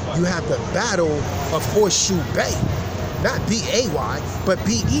 1814, you have the Battle of Horseshoe Bay. Not B-A-Y, but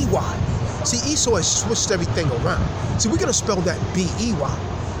B-E-Y. See, Esau has switched everything around. See, we're going to spell that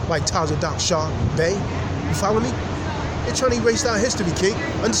B-E-Y, like Tazadak Shah Bay. You follow me? They're trying to erase our history, King.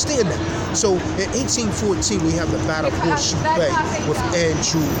 Understand that. So, in 1814, we have the Battle of Horseshoe Bay with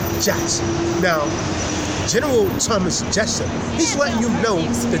Andrew Jackson. Now, General Thomas Jessup, he's letting you know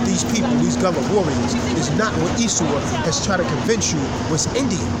that these people, these Gullah Warriors, is not what Esau has tried to convince you was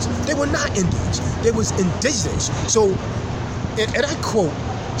Indians. They were not Indians. They was indigenous. So, and I quote,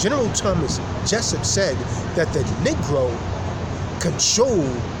 General Thomas Jessup said that the Negro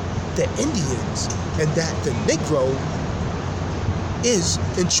controlled the Indians and that the Negro is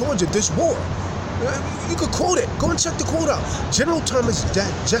in charge of this war. You could quote it. Go and check the quote out. General Thomas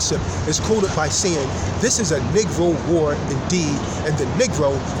Jessup is quoted by saying, this is a Negro war indeed, and the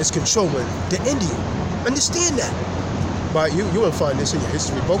Negro is controlling the Indian. Understand that. But you won't find this in your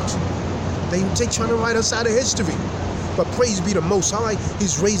history books. They trying to write us out of history. But praise be the Most High,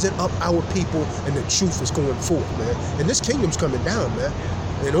 He's raising up our people, and the truth is going forth, man. And this kingdom's coming down, man.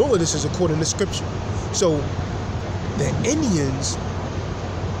 And all of this is according to Scripture. So the Indians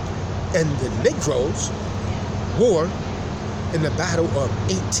and the Negroes war in the Battle of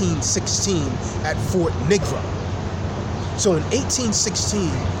 1816 at Fort Negro. So in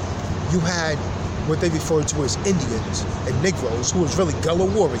 1816, you had what they referred to as Indians and Negroes, who was really Gullah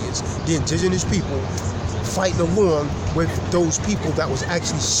warriors, the indigenous people, fighting along with those people that was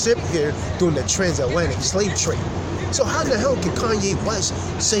actually shipped here during the transatlantic slave trade. So how in the hell can Kanye West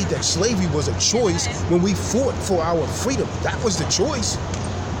say that slavery was a choice when we fought for our freedom? That was the choice.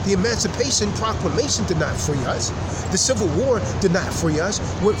 The Emancipation Proclamation did not free us. The Civil War did not free us.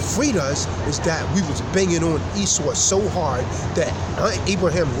 What freed us is that we was banging on Esau so hard that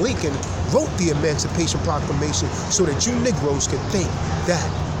Abraham Lincoln wrote the Emancipation Proclamation so that you Negroes could think that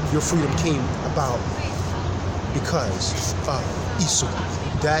your freedom came about because of Esau.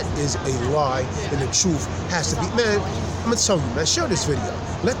 That is a lie, and the truth has to be. Man, I'm gonna tell you, man, share this video.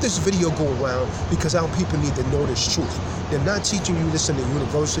 Let this video go around because our people need to know this truth. They're not teaching you this in the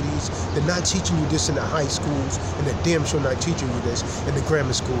universities. They're not teaching you this in the high schools, and they're damn sure not teaching you this in the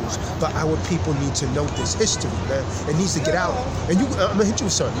grammar schools. But our people need to know this history, man. It needs to get out. And I'm gonna hit you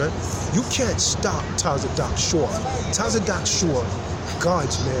with something, man. You can't stop Tazadak Shore. Tazadak Shore,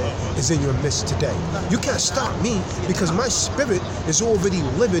 God's man, is in your midst today. You can't stop me because my spirit is already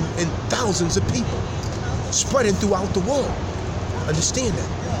living in thousands of people, spreading throughout the world. Understand that.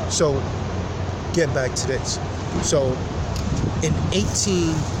 So, get back to this. So, in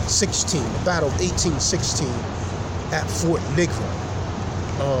 1816, the Battle of 1816 at Fort Negro,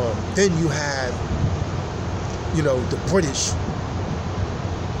 then you have, the British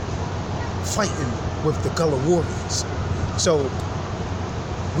fighting with the Gullah warriors. So,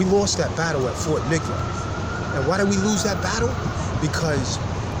 we lost that battle at Fort Negro. And why did we lose that battle? Because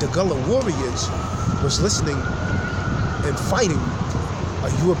the Gullah warriors was listening and fighting a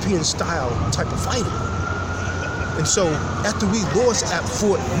European-style type of fighting. And so, after we lost at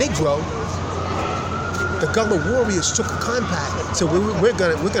Fort Negro, the Gullah warriors took a compact. So we're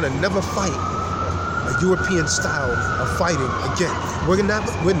gonna never fight a European-style of fighting again. We're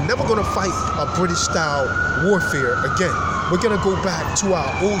never gonna fight a British-style warfare again. We're gonna go back to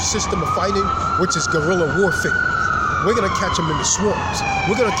our old system of fighting, which is guerrilla warfare. We're gonna catch them in the swamps.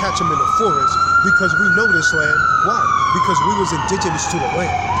 We're gonna catch them in the forest because we know this land. Why? Because we was indigenous to the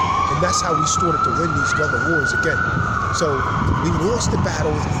land. And that's how we started to win these Gullah wars again. So we lost the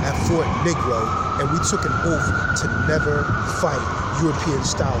battle at Fort Negro, and we took an oath to never fight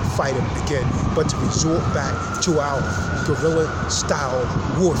European-style fighting again, but to resort back to our guerrilla-style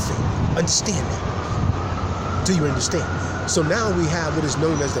warfare. Understand that? Do you understand? So now we have what is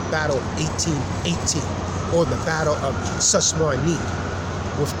known as the Battle of 1818, or the Battle of Susquehanna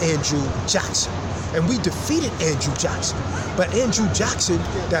with Andrew Jackson. And we defeated Andrew Jackson. But Andrew Jackson,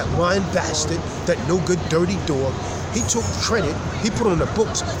 that lying bastard, that no good dirty dog, he took credit, he put on the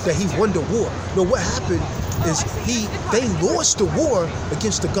books that he won the war. No, what happened is they lost the war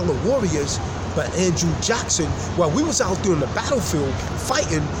against the Gullah warriors, but Andrew Jackson, while we was out there on the battlefield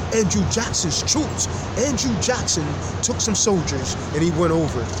fighting Andrew Jackson's troops, Andrew Jackson took some soldiers and he went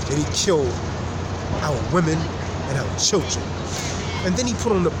over and he killed our women and our children. And then he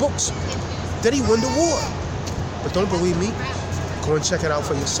put on the books that he won the war. But don't believe me? Go and check it out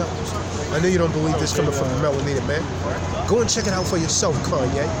for yourselves. I know you don't believe this coming from a melanated man. Go and check it out for yourself,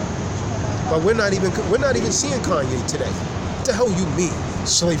 Kanye. But we're not even seeing Kanye today. What the hell you mean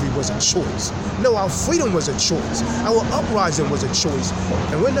slavery was a choice? No, our freedom was a choice. Our uprising was a choice.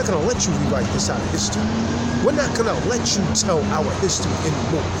 And we're not gonna let you rewrite this out of history. We're not gonna let you tell our history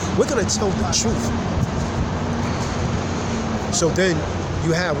anymore. We're gonna tell the truth. So then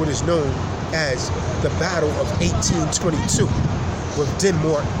you have what is known as the Battle of 1822 with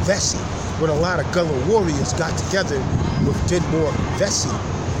Dinmore Vesey, when a lot of Gullah warriors got together with Dinmore Vesey,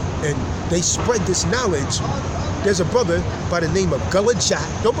 and they spread this knowledge. There's a brother by the name of Gullah Jack.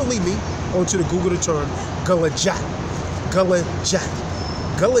 Don't believe me? Onto the Google the term Gullah Jack. Gullah Jack.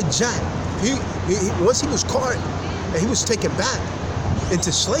 Gullah Jack. He once he was caught and he was taken back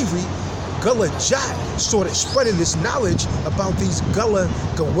into slavery, Gullah Jack started spreading this knowledge about these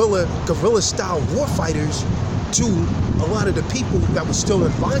guerrilla-style warfighters to a lot of the people that were still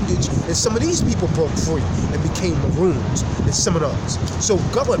in bondage, and some of these people broke free and became Maroons and Seminoles. So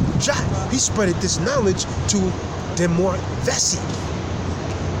Gullah Jack, he spreaded this knowledge to Dinmore Vesey.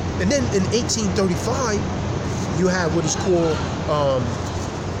 And then in 1835, you have what is called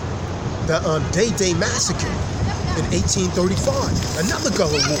the Day Massacre in 1835, another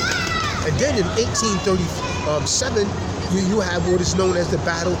Gullah war. And then in 1837, you have what is known as the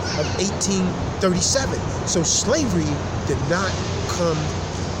Battle of 1837. So slavery did not come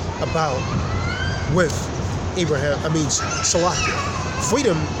about with Salakia.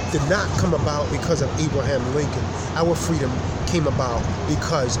 Freedom did not come about because of Abraham Lincoln. Our freedom came about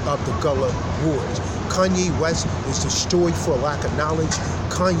because of the Gullah Wars. Kanye West is destroyed for lack of knowledge.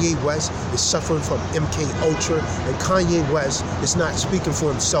 Kanye West is suffering from MK Ultra, and Kanye West is not speaking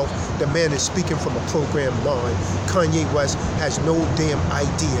for himself. The man is speaking from a programmed mind. Kanye West has no damn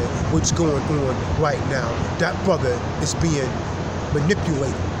idea what's going on right now. That brother is being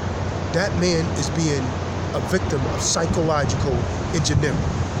manipulated. That man is being a victim of psychological engineering.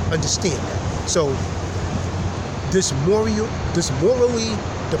 Understand that. So this morally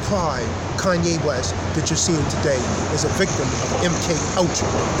deprived Kanye West that you're seeing today is a victim of MK Ultra.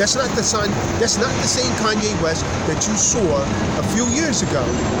 That's not the same Kanye West that you saw a few years ago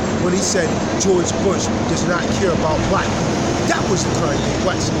when he said George Bush does not care about black people. That was the Kanye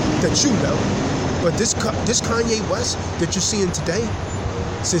West that you know. But this Kanye West that you're seeing today,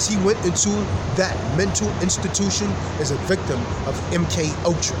 since he went into that mental institution, as a victim of MK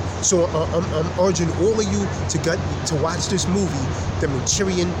Ultra. So I'm urging all of you to watch this movie, The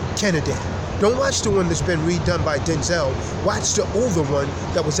Manchurian Candidate. Don't watch the one that's been redone by Denzel. Watch the older one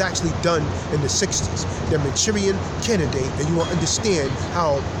that was actually done in the 60s, The Manchurian Candidate, and you will understand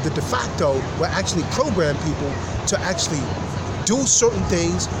how the de facto will actually program people to actually do certain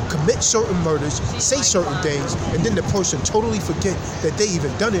things, commit certain murders, say certain things, and then the person totally forget that they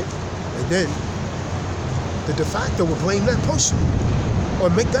even done it, and then the de facto will blame that person or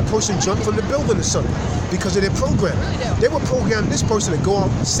make that person jump from the building or something because of their programming. They will program this person to go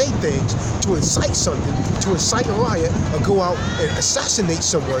out and say things to incite something, to incite a riot, or go out and assassinate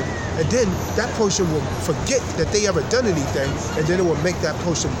someone, and then that person will forget that they ever done anything, and then it will make that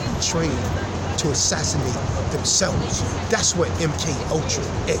person be trained to assassinate themselves. That's what MK Ultra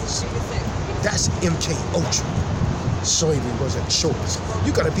is. That's MK Ultra. Slavery was a choice.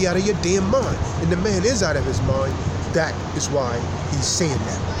 You gotta be out of your damn mind. And the man is out of his mind. That is why he's saying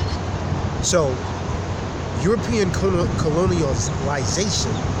that. So, European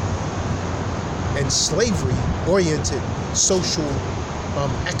colonialization and slavery-oriented social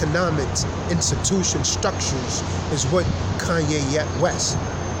economic institution structures is what Kanye West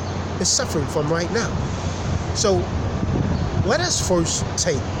is suffering from right now. So let us first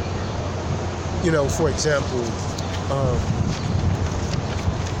take, for example,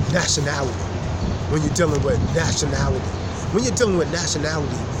 nationality. When you're dealing with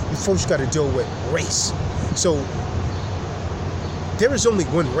nationality, you first got to deal with race. So there is only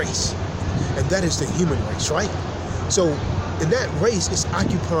one race, and that is the human race, right? So in that race is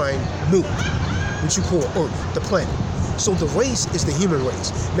occupying Mu, which you call Earth, the planet. So the race is the human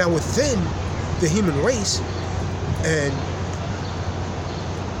race. Now within the human race, and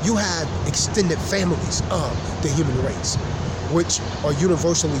you have extended families of the human race, which are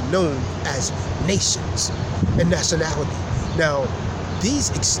universally known as nations and nationality. Now, these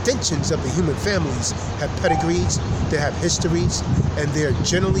extensions of the human families have pedigrees, they have histories, and they're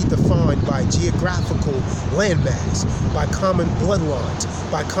generally defined by geographical landmass, by common bloodlines,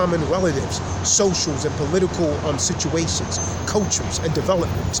 by common relatives, socials and political situations, cultures and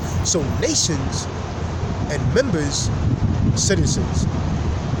developments. So nations and members, citizens,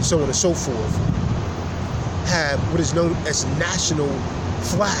 and so on and so forth, have what is known as national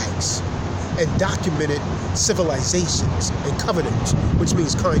flags and documented civilizations and covenants, which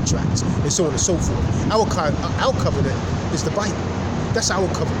means contracts, and so on and so forth. Our covenant is the Bible. That's our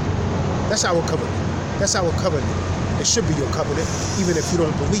covenant. That's our covenant. That's our covenant. It should be your covenant, even if you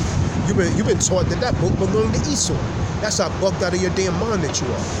don't believe it. You've been taught that book belonged to Esau. That's how bugged out of your damn mind that you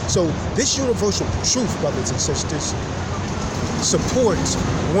are. So this universal truth, brothers and sisters, supports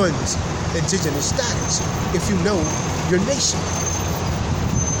one's indigenous status if you know your nation.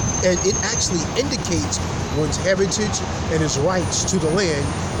 And it actually indicates one's heritage and his rights to the land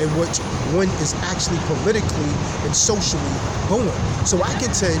in which one is actually politically and socially born. So I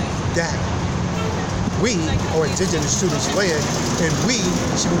contend that we are indigenous to this land, and we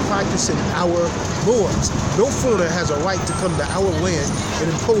should be practicing our laws. No foreigner has a right to come to our land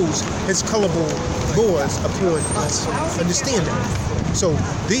and impose his colorful laws upon us. Understand that? So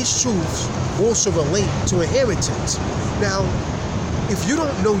these truths also relate to inheritance. Now, if you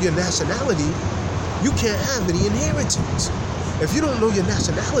don't know your nationality, you can't have any inheritance. If you don't know your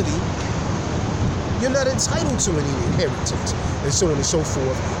nationality, you're not entitled to any inheritance, and so on and so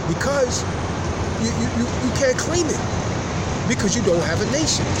forth, because you can't claim it, because you don't have a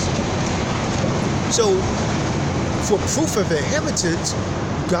nation. So, for proof of inheritance,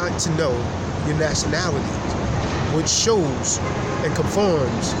 you got to know your nationality, which shows and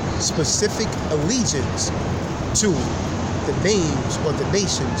confirms specific allegiance to the names or the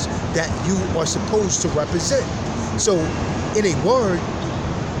nations that you are supposed to represent. So, in a word,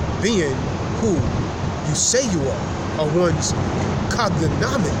 being who you say you are one's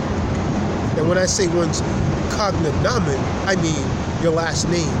cognomen. And when I say one's cognomen, I mean your last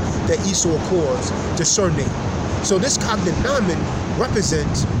name that Esau calls the surname. So this cognomen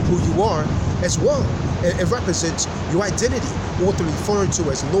represents who you are as well. It represents your identity, often referred to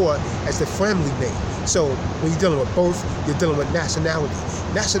as Lord as the family name. So when you're dealing with birth, you're dealing with nationality.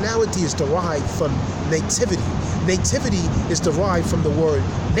 Nationality is derived from nativity. Nativity is derived from the word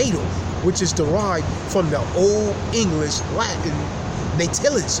natal, which is derived from the Old English Latin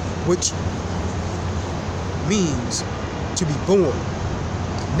natalis, which means to be born.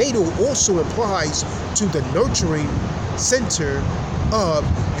 Natal also applies to the nurturing center of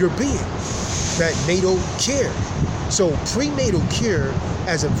your being, that natal care. So prenatal care,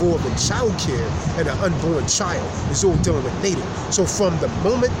 as involving child care and an unborn child, is all dealing with natal. So from the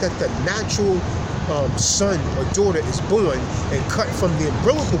moment that the natural son or daughter is born and cut from the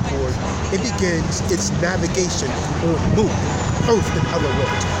umbilical cord, it begins its navigation on Mu, Earth in other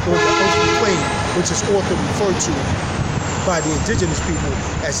words, on the earthly plane, which is often referred to by the indigenous people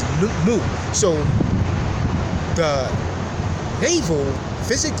as Mu. So the navel,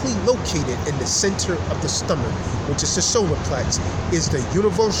 physically located in the center of the stomach, which is the solar plex, is the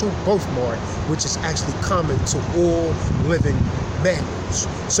universal birthmark, which is actually common to all living mammals.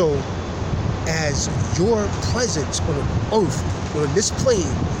 So as your presence on earth, on this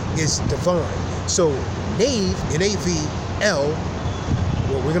plane, is divine. So Nave, N-A-V-L,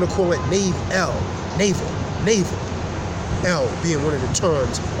 well, we're going to call it Nave-L, navel, L being one of the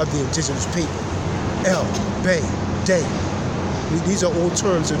terms of the indigenous people. El, Bay, Day. These are all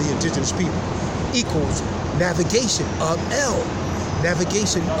terms of the indigenous people. Equals navigation of L.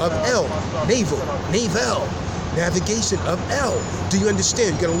 Navigation of L. Navel. Navel. Navigation of L. Do you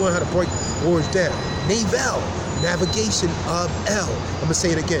understand? You got to learn how to break words down. Navel. Navigation of L. I'm going to say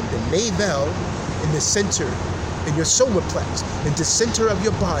it again. The navel in the center, in your solar plex, in the center of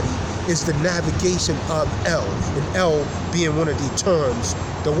your body, is the navigation of El. And El being one of the terms.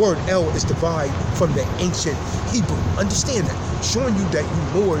 The word El is derived from the ancient Hebrew. Understand that. Showing you that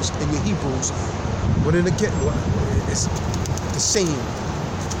you Moors and your Hebrews, when and again, it's the same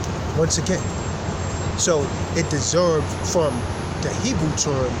once again. So it deserved from the Hebrew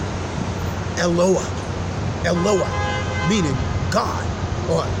term Eloah. Eloah, meaning God,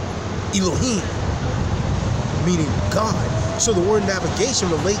 or Elohim, meaning God. So the word navigation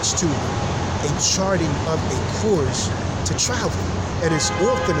relates to a charting of a course to travel, and is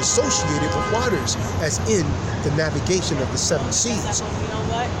often associated with waters, as in the navigation of the seven seas.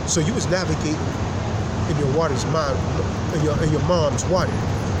 So you was navigating in your water's mom, in your mom's water.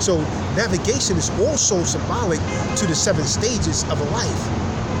 So navigation is also symbolic to the seven stages of a life,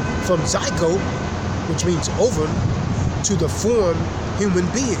 from zygote, which means ovum, to the form human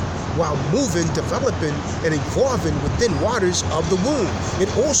being, while moving, developing, and evolving within waters of the womb.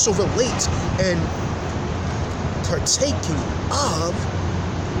 It also relates and partaking of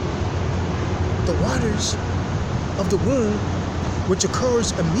the waters of the womb, which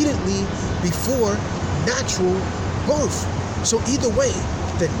occurs immediately before natural birth. So either way,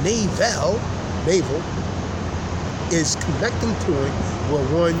 the navel is connecting point where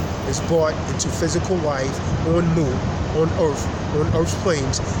one is brought into physical life on Mu, on Earth's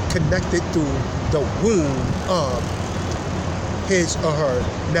plains, connected through the womb of his or her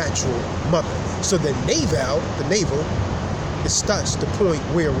natural mother. So the navel is thus the point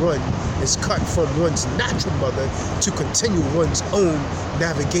where one is cut from one's natural mother to continue one's own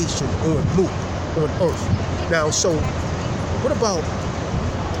navigation on Mu, on Earth. Now, so what about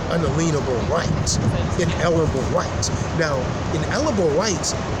unalienable rights, inalienable rights? Now, inalienable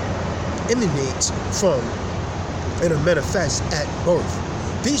rights emanates from and are manifest at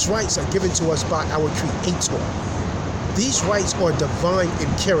birth. These rights are given to us by our Creator. These rights are divine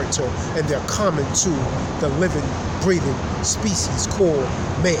in character, and they're common to the living, breathing species called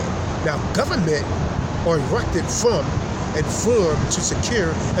man. Now, government are erected from and formed to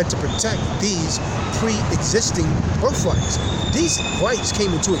secure and to protect these pre-existing birthrights. These rights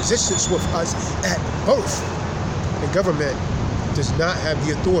came into existence with us at birth. The government does not have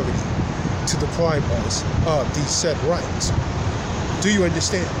the authority to deprive us of these said rights. Do you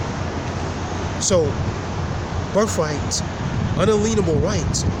understand? So, birthrights, unalienable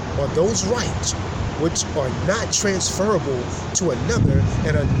rights, are those rights which are not transferable to another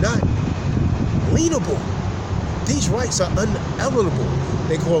and are not lienable. These rights are unalienable.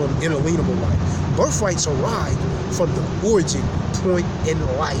 They call them inalienable rights. Birthrights arise from the origin, point in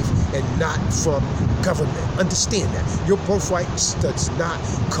life and not from government. Understand that. Your birthright does not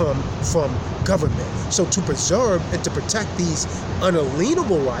come from government. So to preserve and to protect these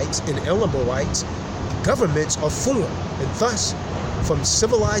unalienable rights and inalienable rights, governments are formed. And thus, from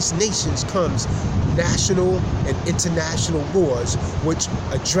civilized nations comes national and international laws which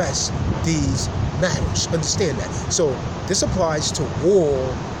address these matters. Understand that. So this applies to all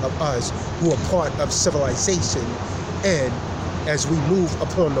of us who are part of civilization, and as we move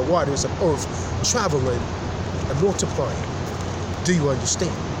upon the waters of earth, traveling and multiplying. Do you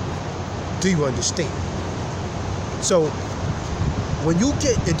understand? Do you understand? So when you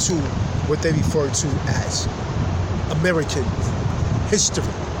get into what they refer to as American history,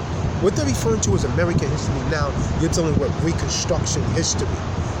 what they're referring to as American history now, you're dealing with Reconstruction history.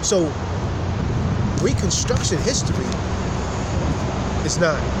 So Reconstruction history is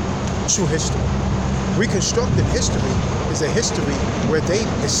not true history. Reconstructed history is a history where they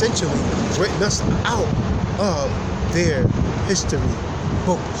essentially written us out of their history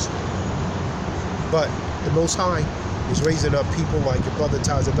books. But the Most High is raising up people like your brother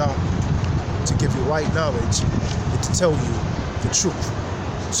Tazadah to give you right knowledge and to tell you the truth.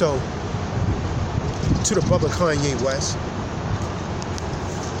 So, to the brother Kanye West,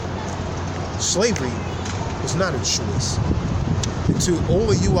 slavery was not a choice. And to all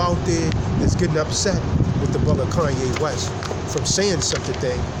of you out there that's getting upset with the brother Kanye West from saying such a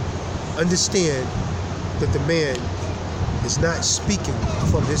thing, understand that the man is not speaking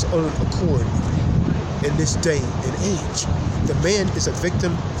from his own accord in this day and age. The man is a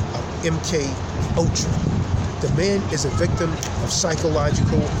victim of MK Ultra. The man is a victim of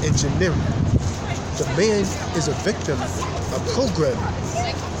psychological engineering. The man is a victim of programming,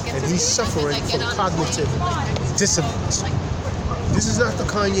 and he's suffering from cognitive dissonance. This is not the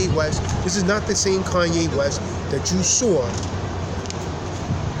Kanye West. This is not the same Kanye West that you saw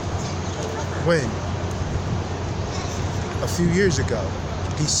when a few years ago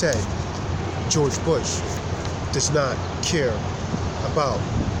he said George Bush does not care about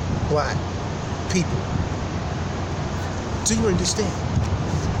black people. Do you understand?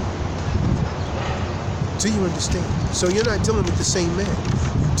 Do you understand? So you're not dealing with the same man.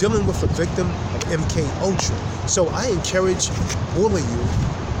 You're dealing with a victim of MK Ultra. So I encourage all of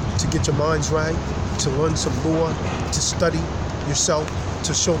you to get your minds right, to learn some law, to study yourself,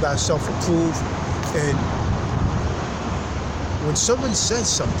 to show thyself approved. And when someone says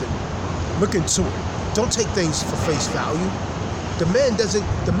something, look into it. Don't take things for face value. The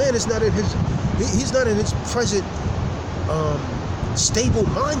man is not in he's not in his present stable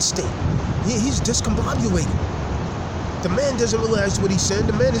mind state. He's discombobulated. The man doesn't realize what he's saying.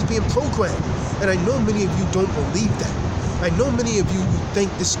 The man is being programmed. And I know many of you don't believe that. I know many of you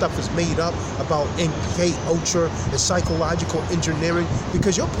think this stuff is made up about MK Ultra and psychological engineering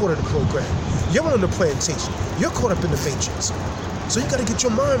because you're part of the program. You're on the plantation. You're caught up in the matrix. So you got to get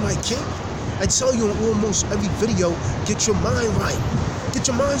your mind right, kid. I tell you in almost every video, get your mind right. Get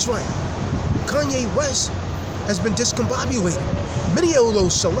your minds right. Kanye West has been discombobulated. Many of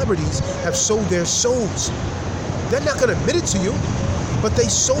those celebrities have sold their souls. They're not going to admit it to you, but they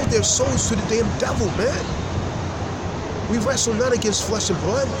sold their souls to the damn devil, man. We wrestle not against flesh and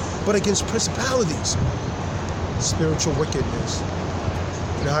blood, but against principalities, spiritual wickedness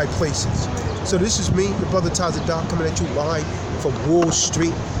in high places. So this is me, your brother Tazadah, coming at you live from Wall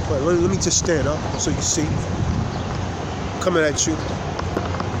Street. But let me just stand up so you see. Coming at you,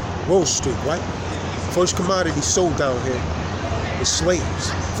 Wall Street, right? First commodity sold down here was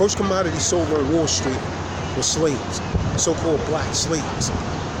slaves. First commodity sold on Wall Street was slaves, so-called black slaves.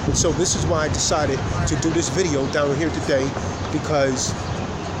 And so this is why I decided to do this video down here today, because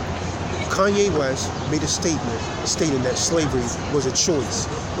Kanye West made a statement stating that slavery was a choice.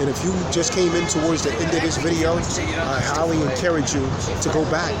 And if you just came in towards the end of this video, I highly encourage you to go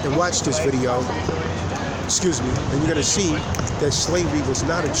back and watch this video. Excuse me, and you're gonna see that slavery was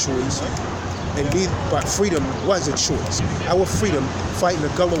not a choice, but freedom was a choice. Our freedom, fighting the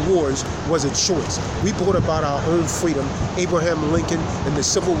guerrilla wars, was a choice. We brought about our own freedom. Abraham Lincoln and the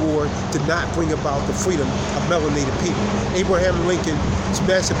Civil War did not bring about the freedom of melanated people. Abraham Lincoln's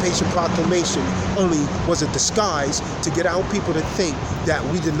Emancipation Proclamation only was a disguise to get our people to think that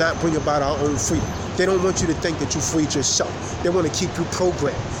we did not bring about our own freedom. They don't want you to think that you freed yourself. They want to keep you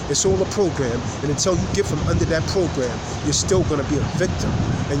programmed. It's all a program, and until you get from under that program, you're still going to be a victim,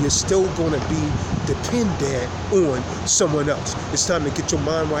 and you're still going to be dependent on someone else. It's time to get your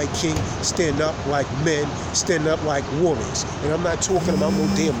mind right, King. Stand up like men. Stand up like warriors. And I'm not talking about no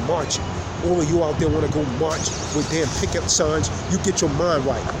damn marching. all of you out there want to go march with damn picket signs, you get your mind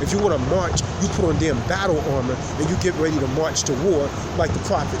right. If you want to march, you put on damn battle armor and you get ready to march to war like the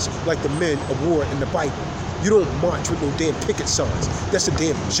prophets, like the men of war in the Bible. You don't march with no damn picket signs. That's a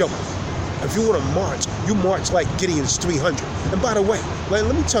damn joke. If you want to march, you march like Gideon's 300. And by the way,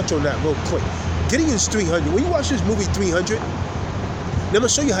 let me touch on that real quick. Gideon's 300, when you watch this movie 300, now I'm going to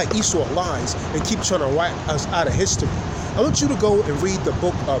show you how Esau lies and keep trying to write us out of history. I want you to go and read the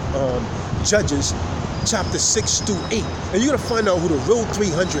book of Judges, chapter 6 through 8. And you're going to find out who the real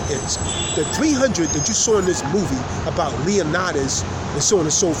 300 is. The 300 that you saw in this movie about Leonidas and so on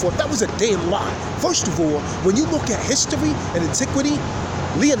and so forth, that was a damn lie. First of all, when you look at history and antiquity,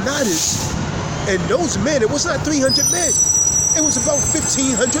 Leonidas and those men, it was not 300 men. It was about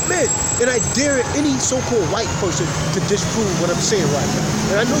 1,500 men. And I dare any so-called white person to disprove what I'm saying right now.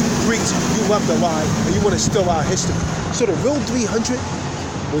 And I know you Greeks, you love to lie, and you want to steal our history. So the real 300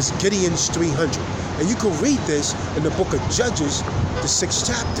 was Gideon's 300. And you can read this in the book of Judges, the 6th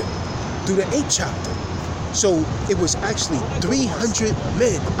chapter, through the 8th chapter. So it was actually 300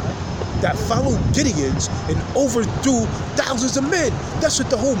 men that followed Gideon's and overthrew thousands of men. That's what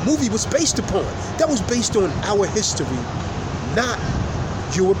the whole movie was based upon. That was based on our history, not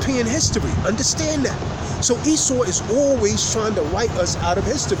European history. Understand that. So Esau is always trying to write us out of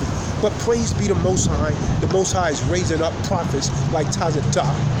history. But praise be the Most High. The Most High is raising up prophets like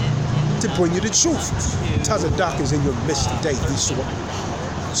Tazadaq to bring you the truth. Tazadaq is in your midst today, Esau.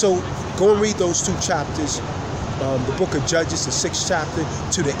 So go and read those 2 chapters. The book of Judges, the 6th chapter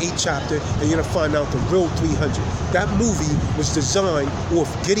to the 8th chapter, and you're going to find out the real 300. That movie was designed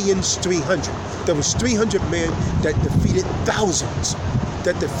off Gideon's 300. There was 300 men that defeated thousands.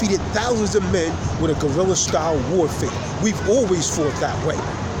 Of men with a guerrilla-style warfare. We've always fought that way.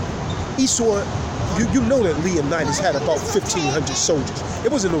 Esau, you know that Leonidas had about 1,500 soldiers.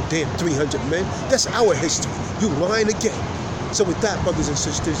 It wasn't no damn 300 men. That's our history. You lying again. So with that, brothers and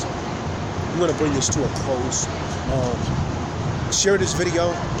sisters, I'm going to bring this to a close. Share this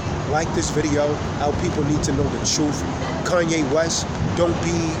video, like this video. Our people need to know the truth. Kanye West, don't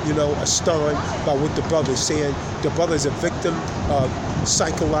be, astounded by what the brother is saying. The brother is a victim of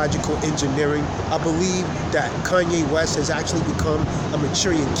psychological engineering. I believe that Kanye West has actually become a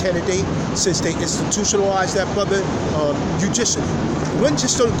Manchurian candidate since they institutionalized that brother. One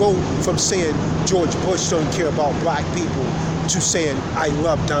just don't go from saying George Bush don't care about black people to saying I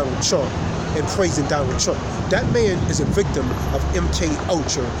love Donald Trump and praising Donald Trump. That man is a victim of MK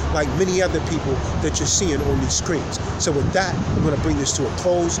Ultra, like many other people that you're seeing on these screens. So with that, I'm going to bring this to a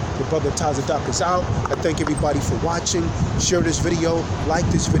close. The brother Tazadaq is out. I thank everybody for watching. Share this video, like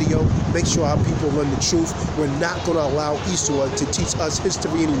this video. Make sure our people learn the truth. We're not going to allow Esau to teach us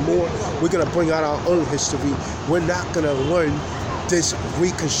history anymore. We're going to bring out our own history. We're not going to learn this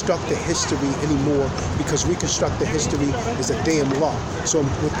reconstructed history anymore, because reconstructed history is a damn law. So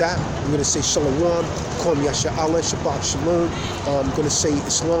with that, I'm going to say Shalom, call me Yasha Allah, Shabbat Shalom. I'm going to say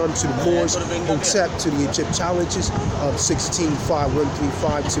Islam to the Moors, Hotep to the Egyptologists,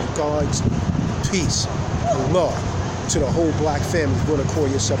 165135 to the gods, peace, and love to the whole black family. If you want to call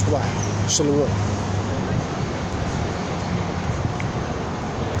yourself black. Shalom.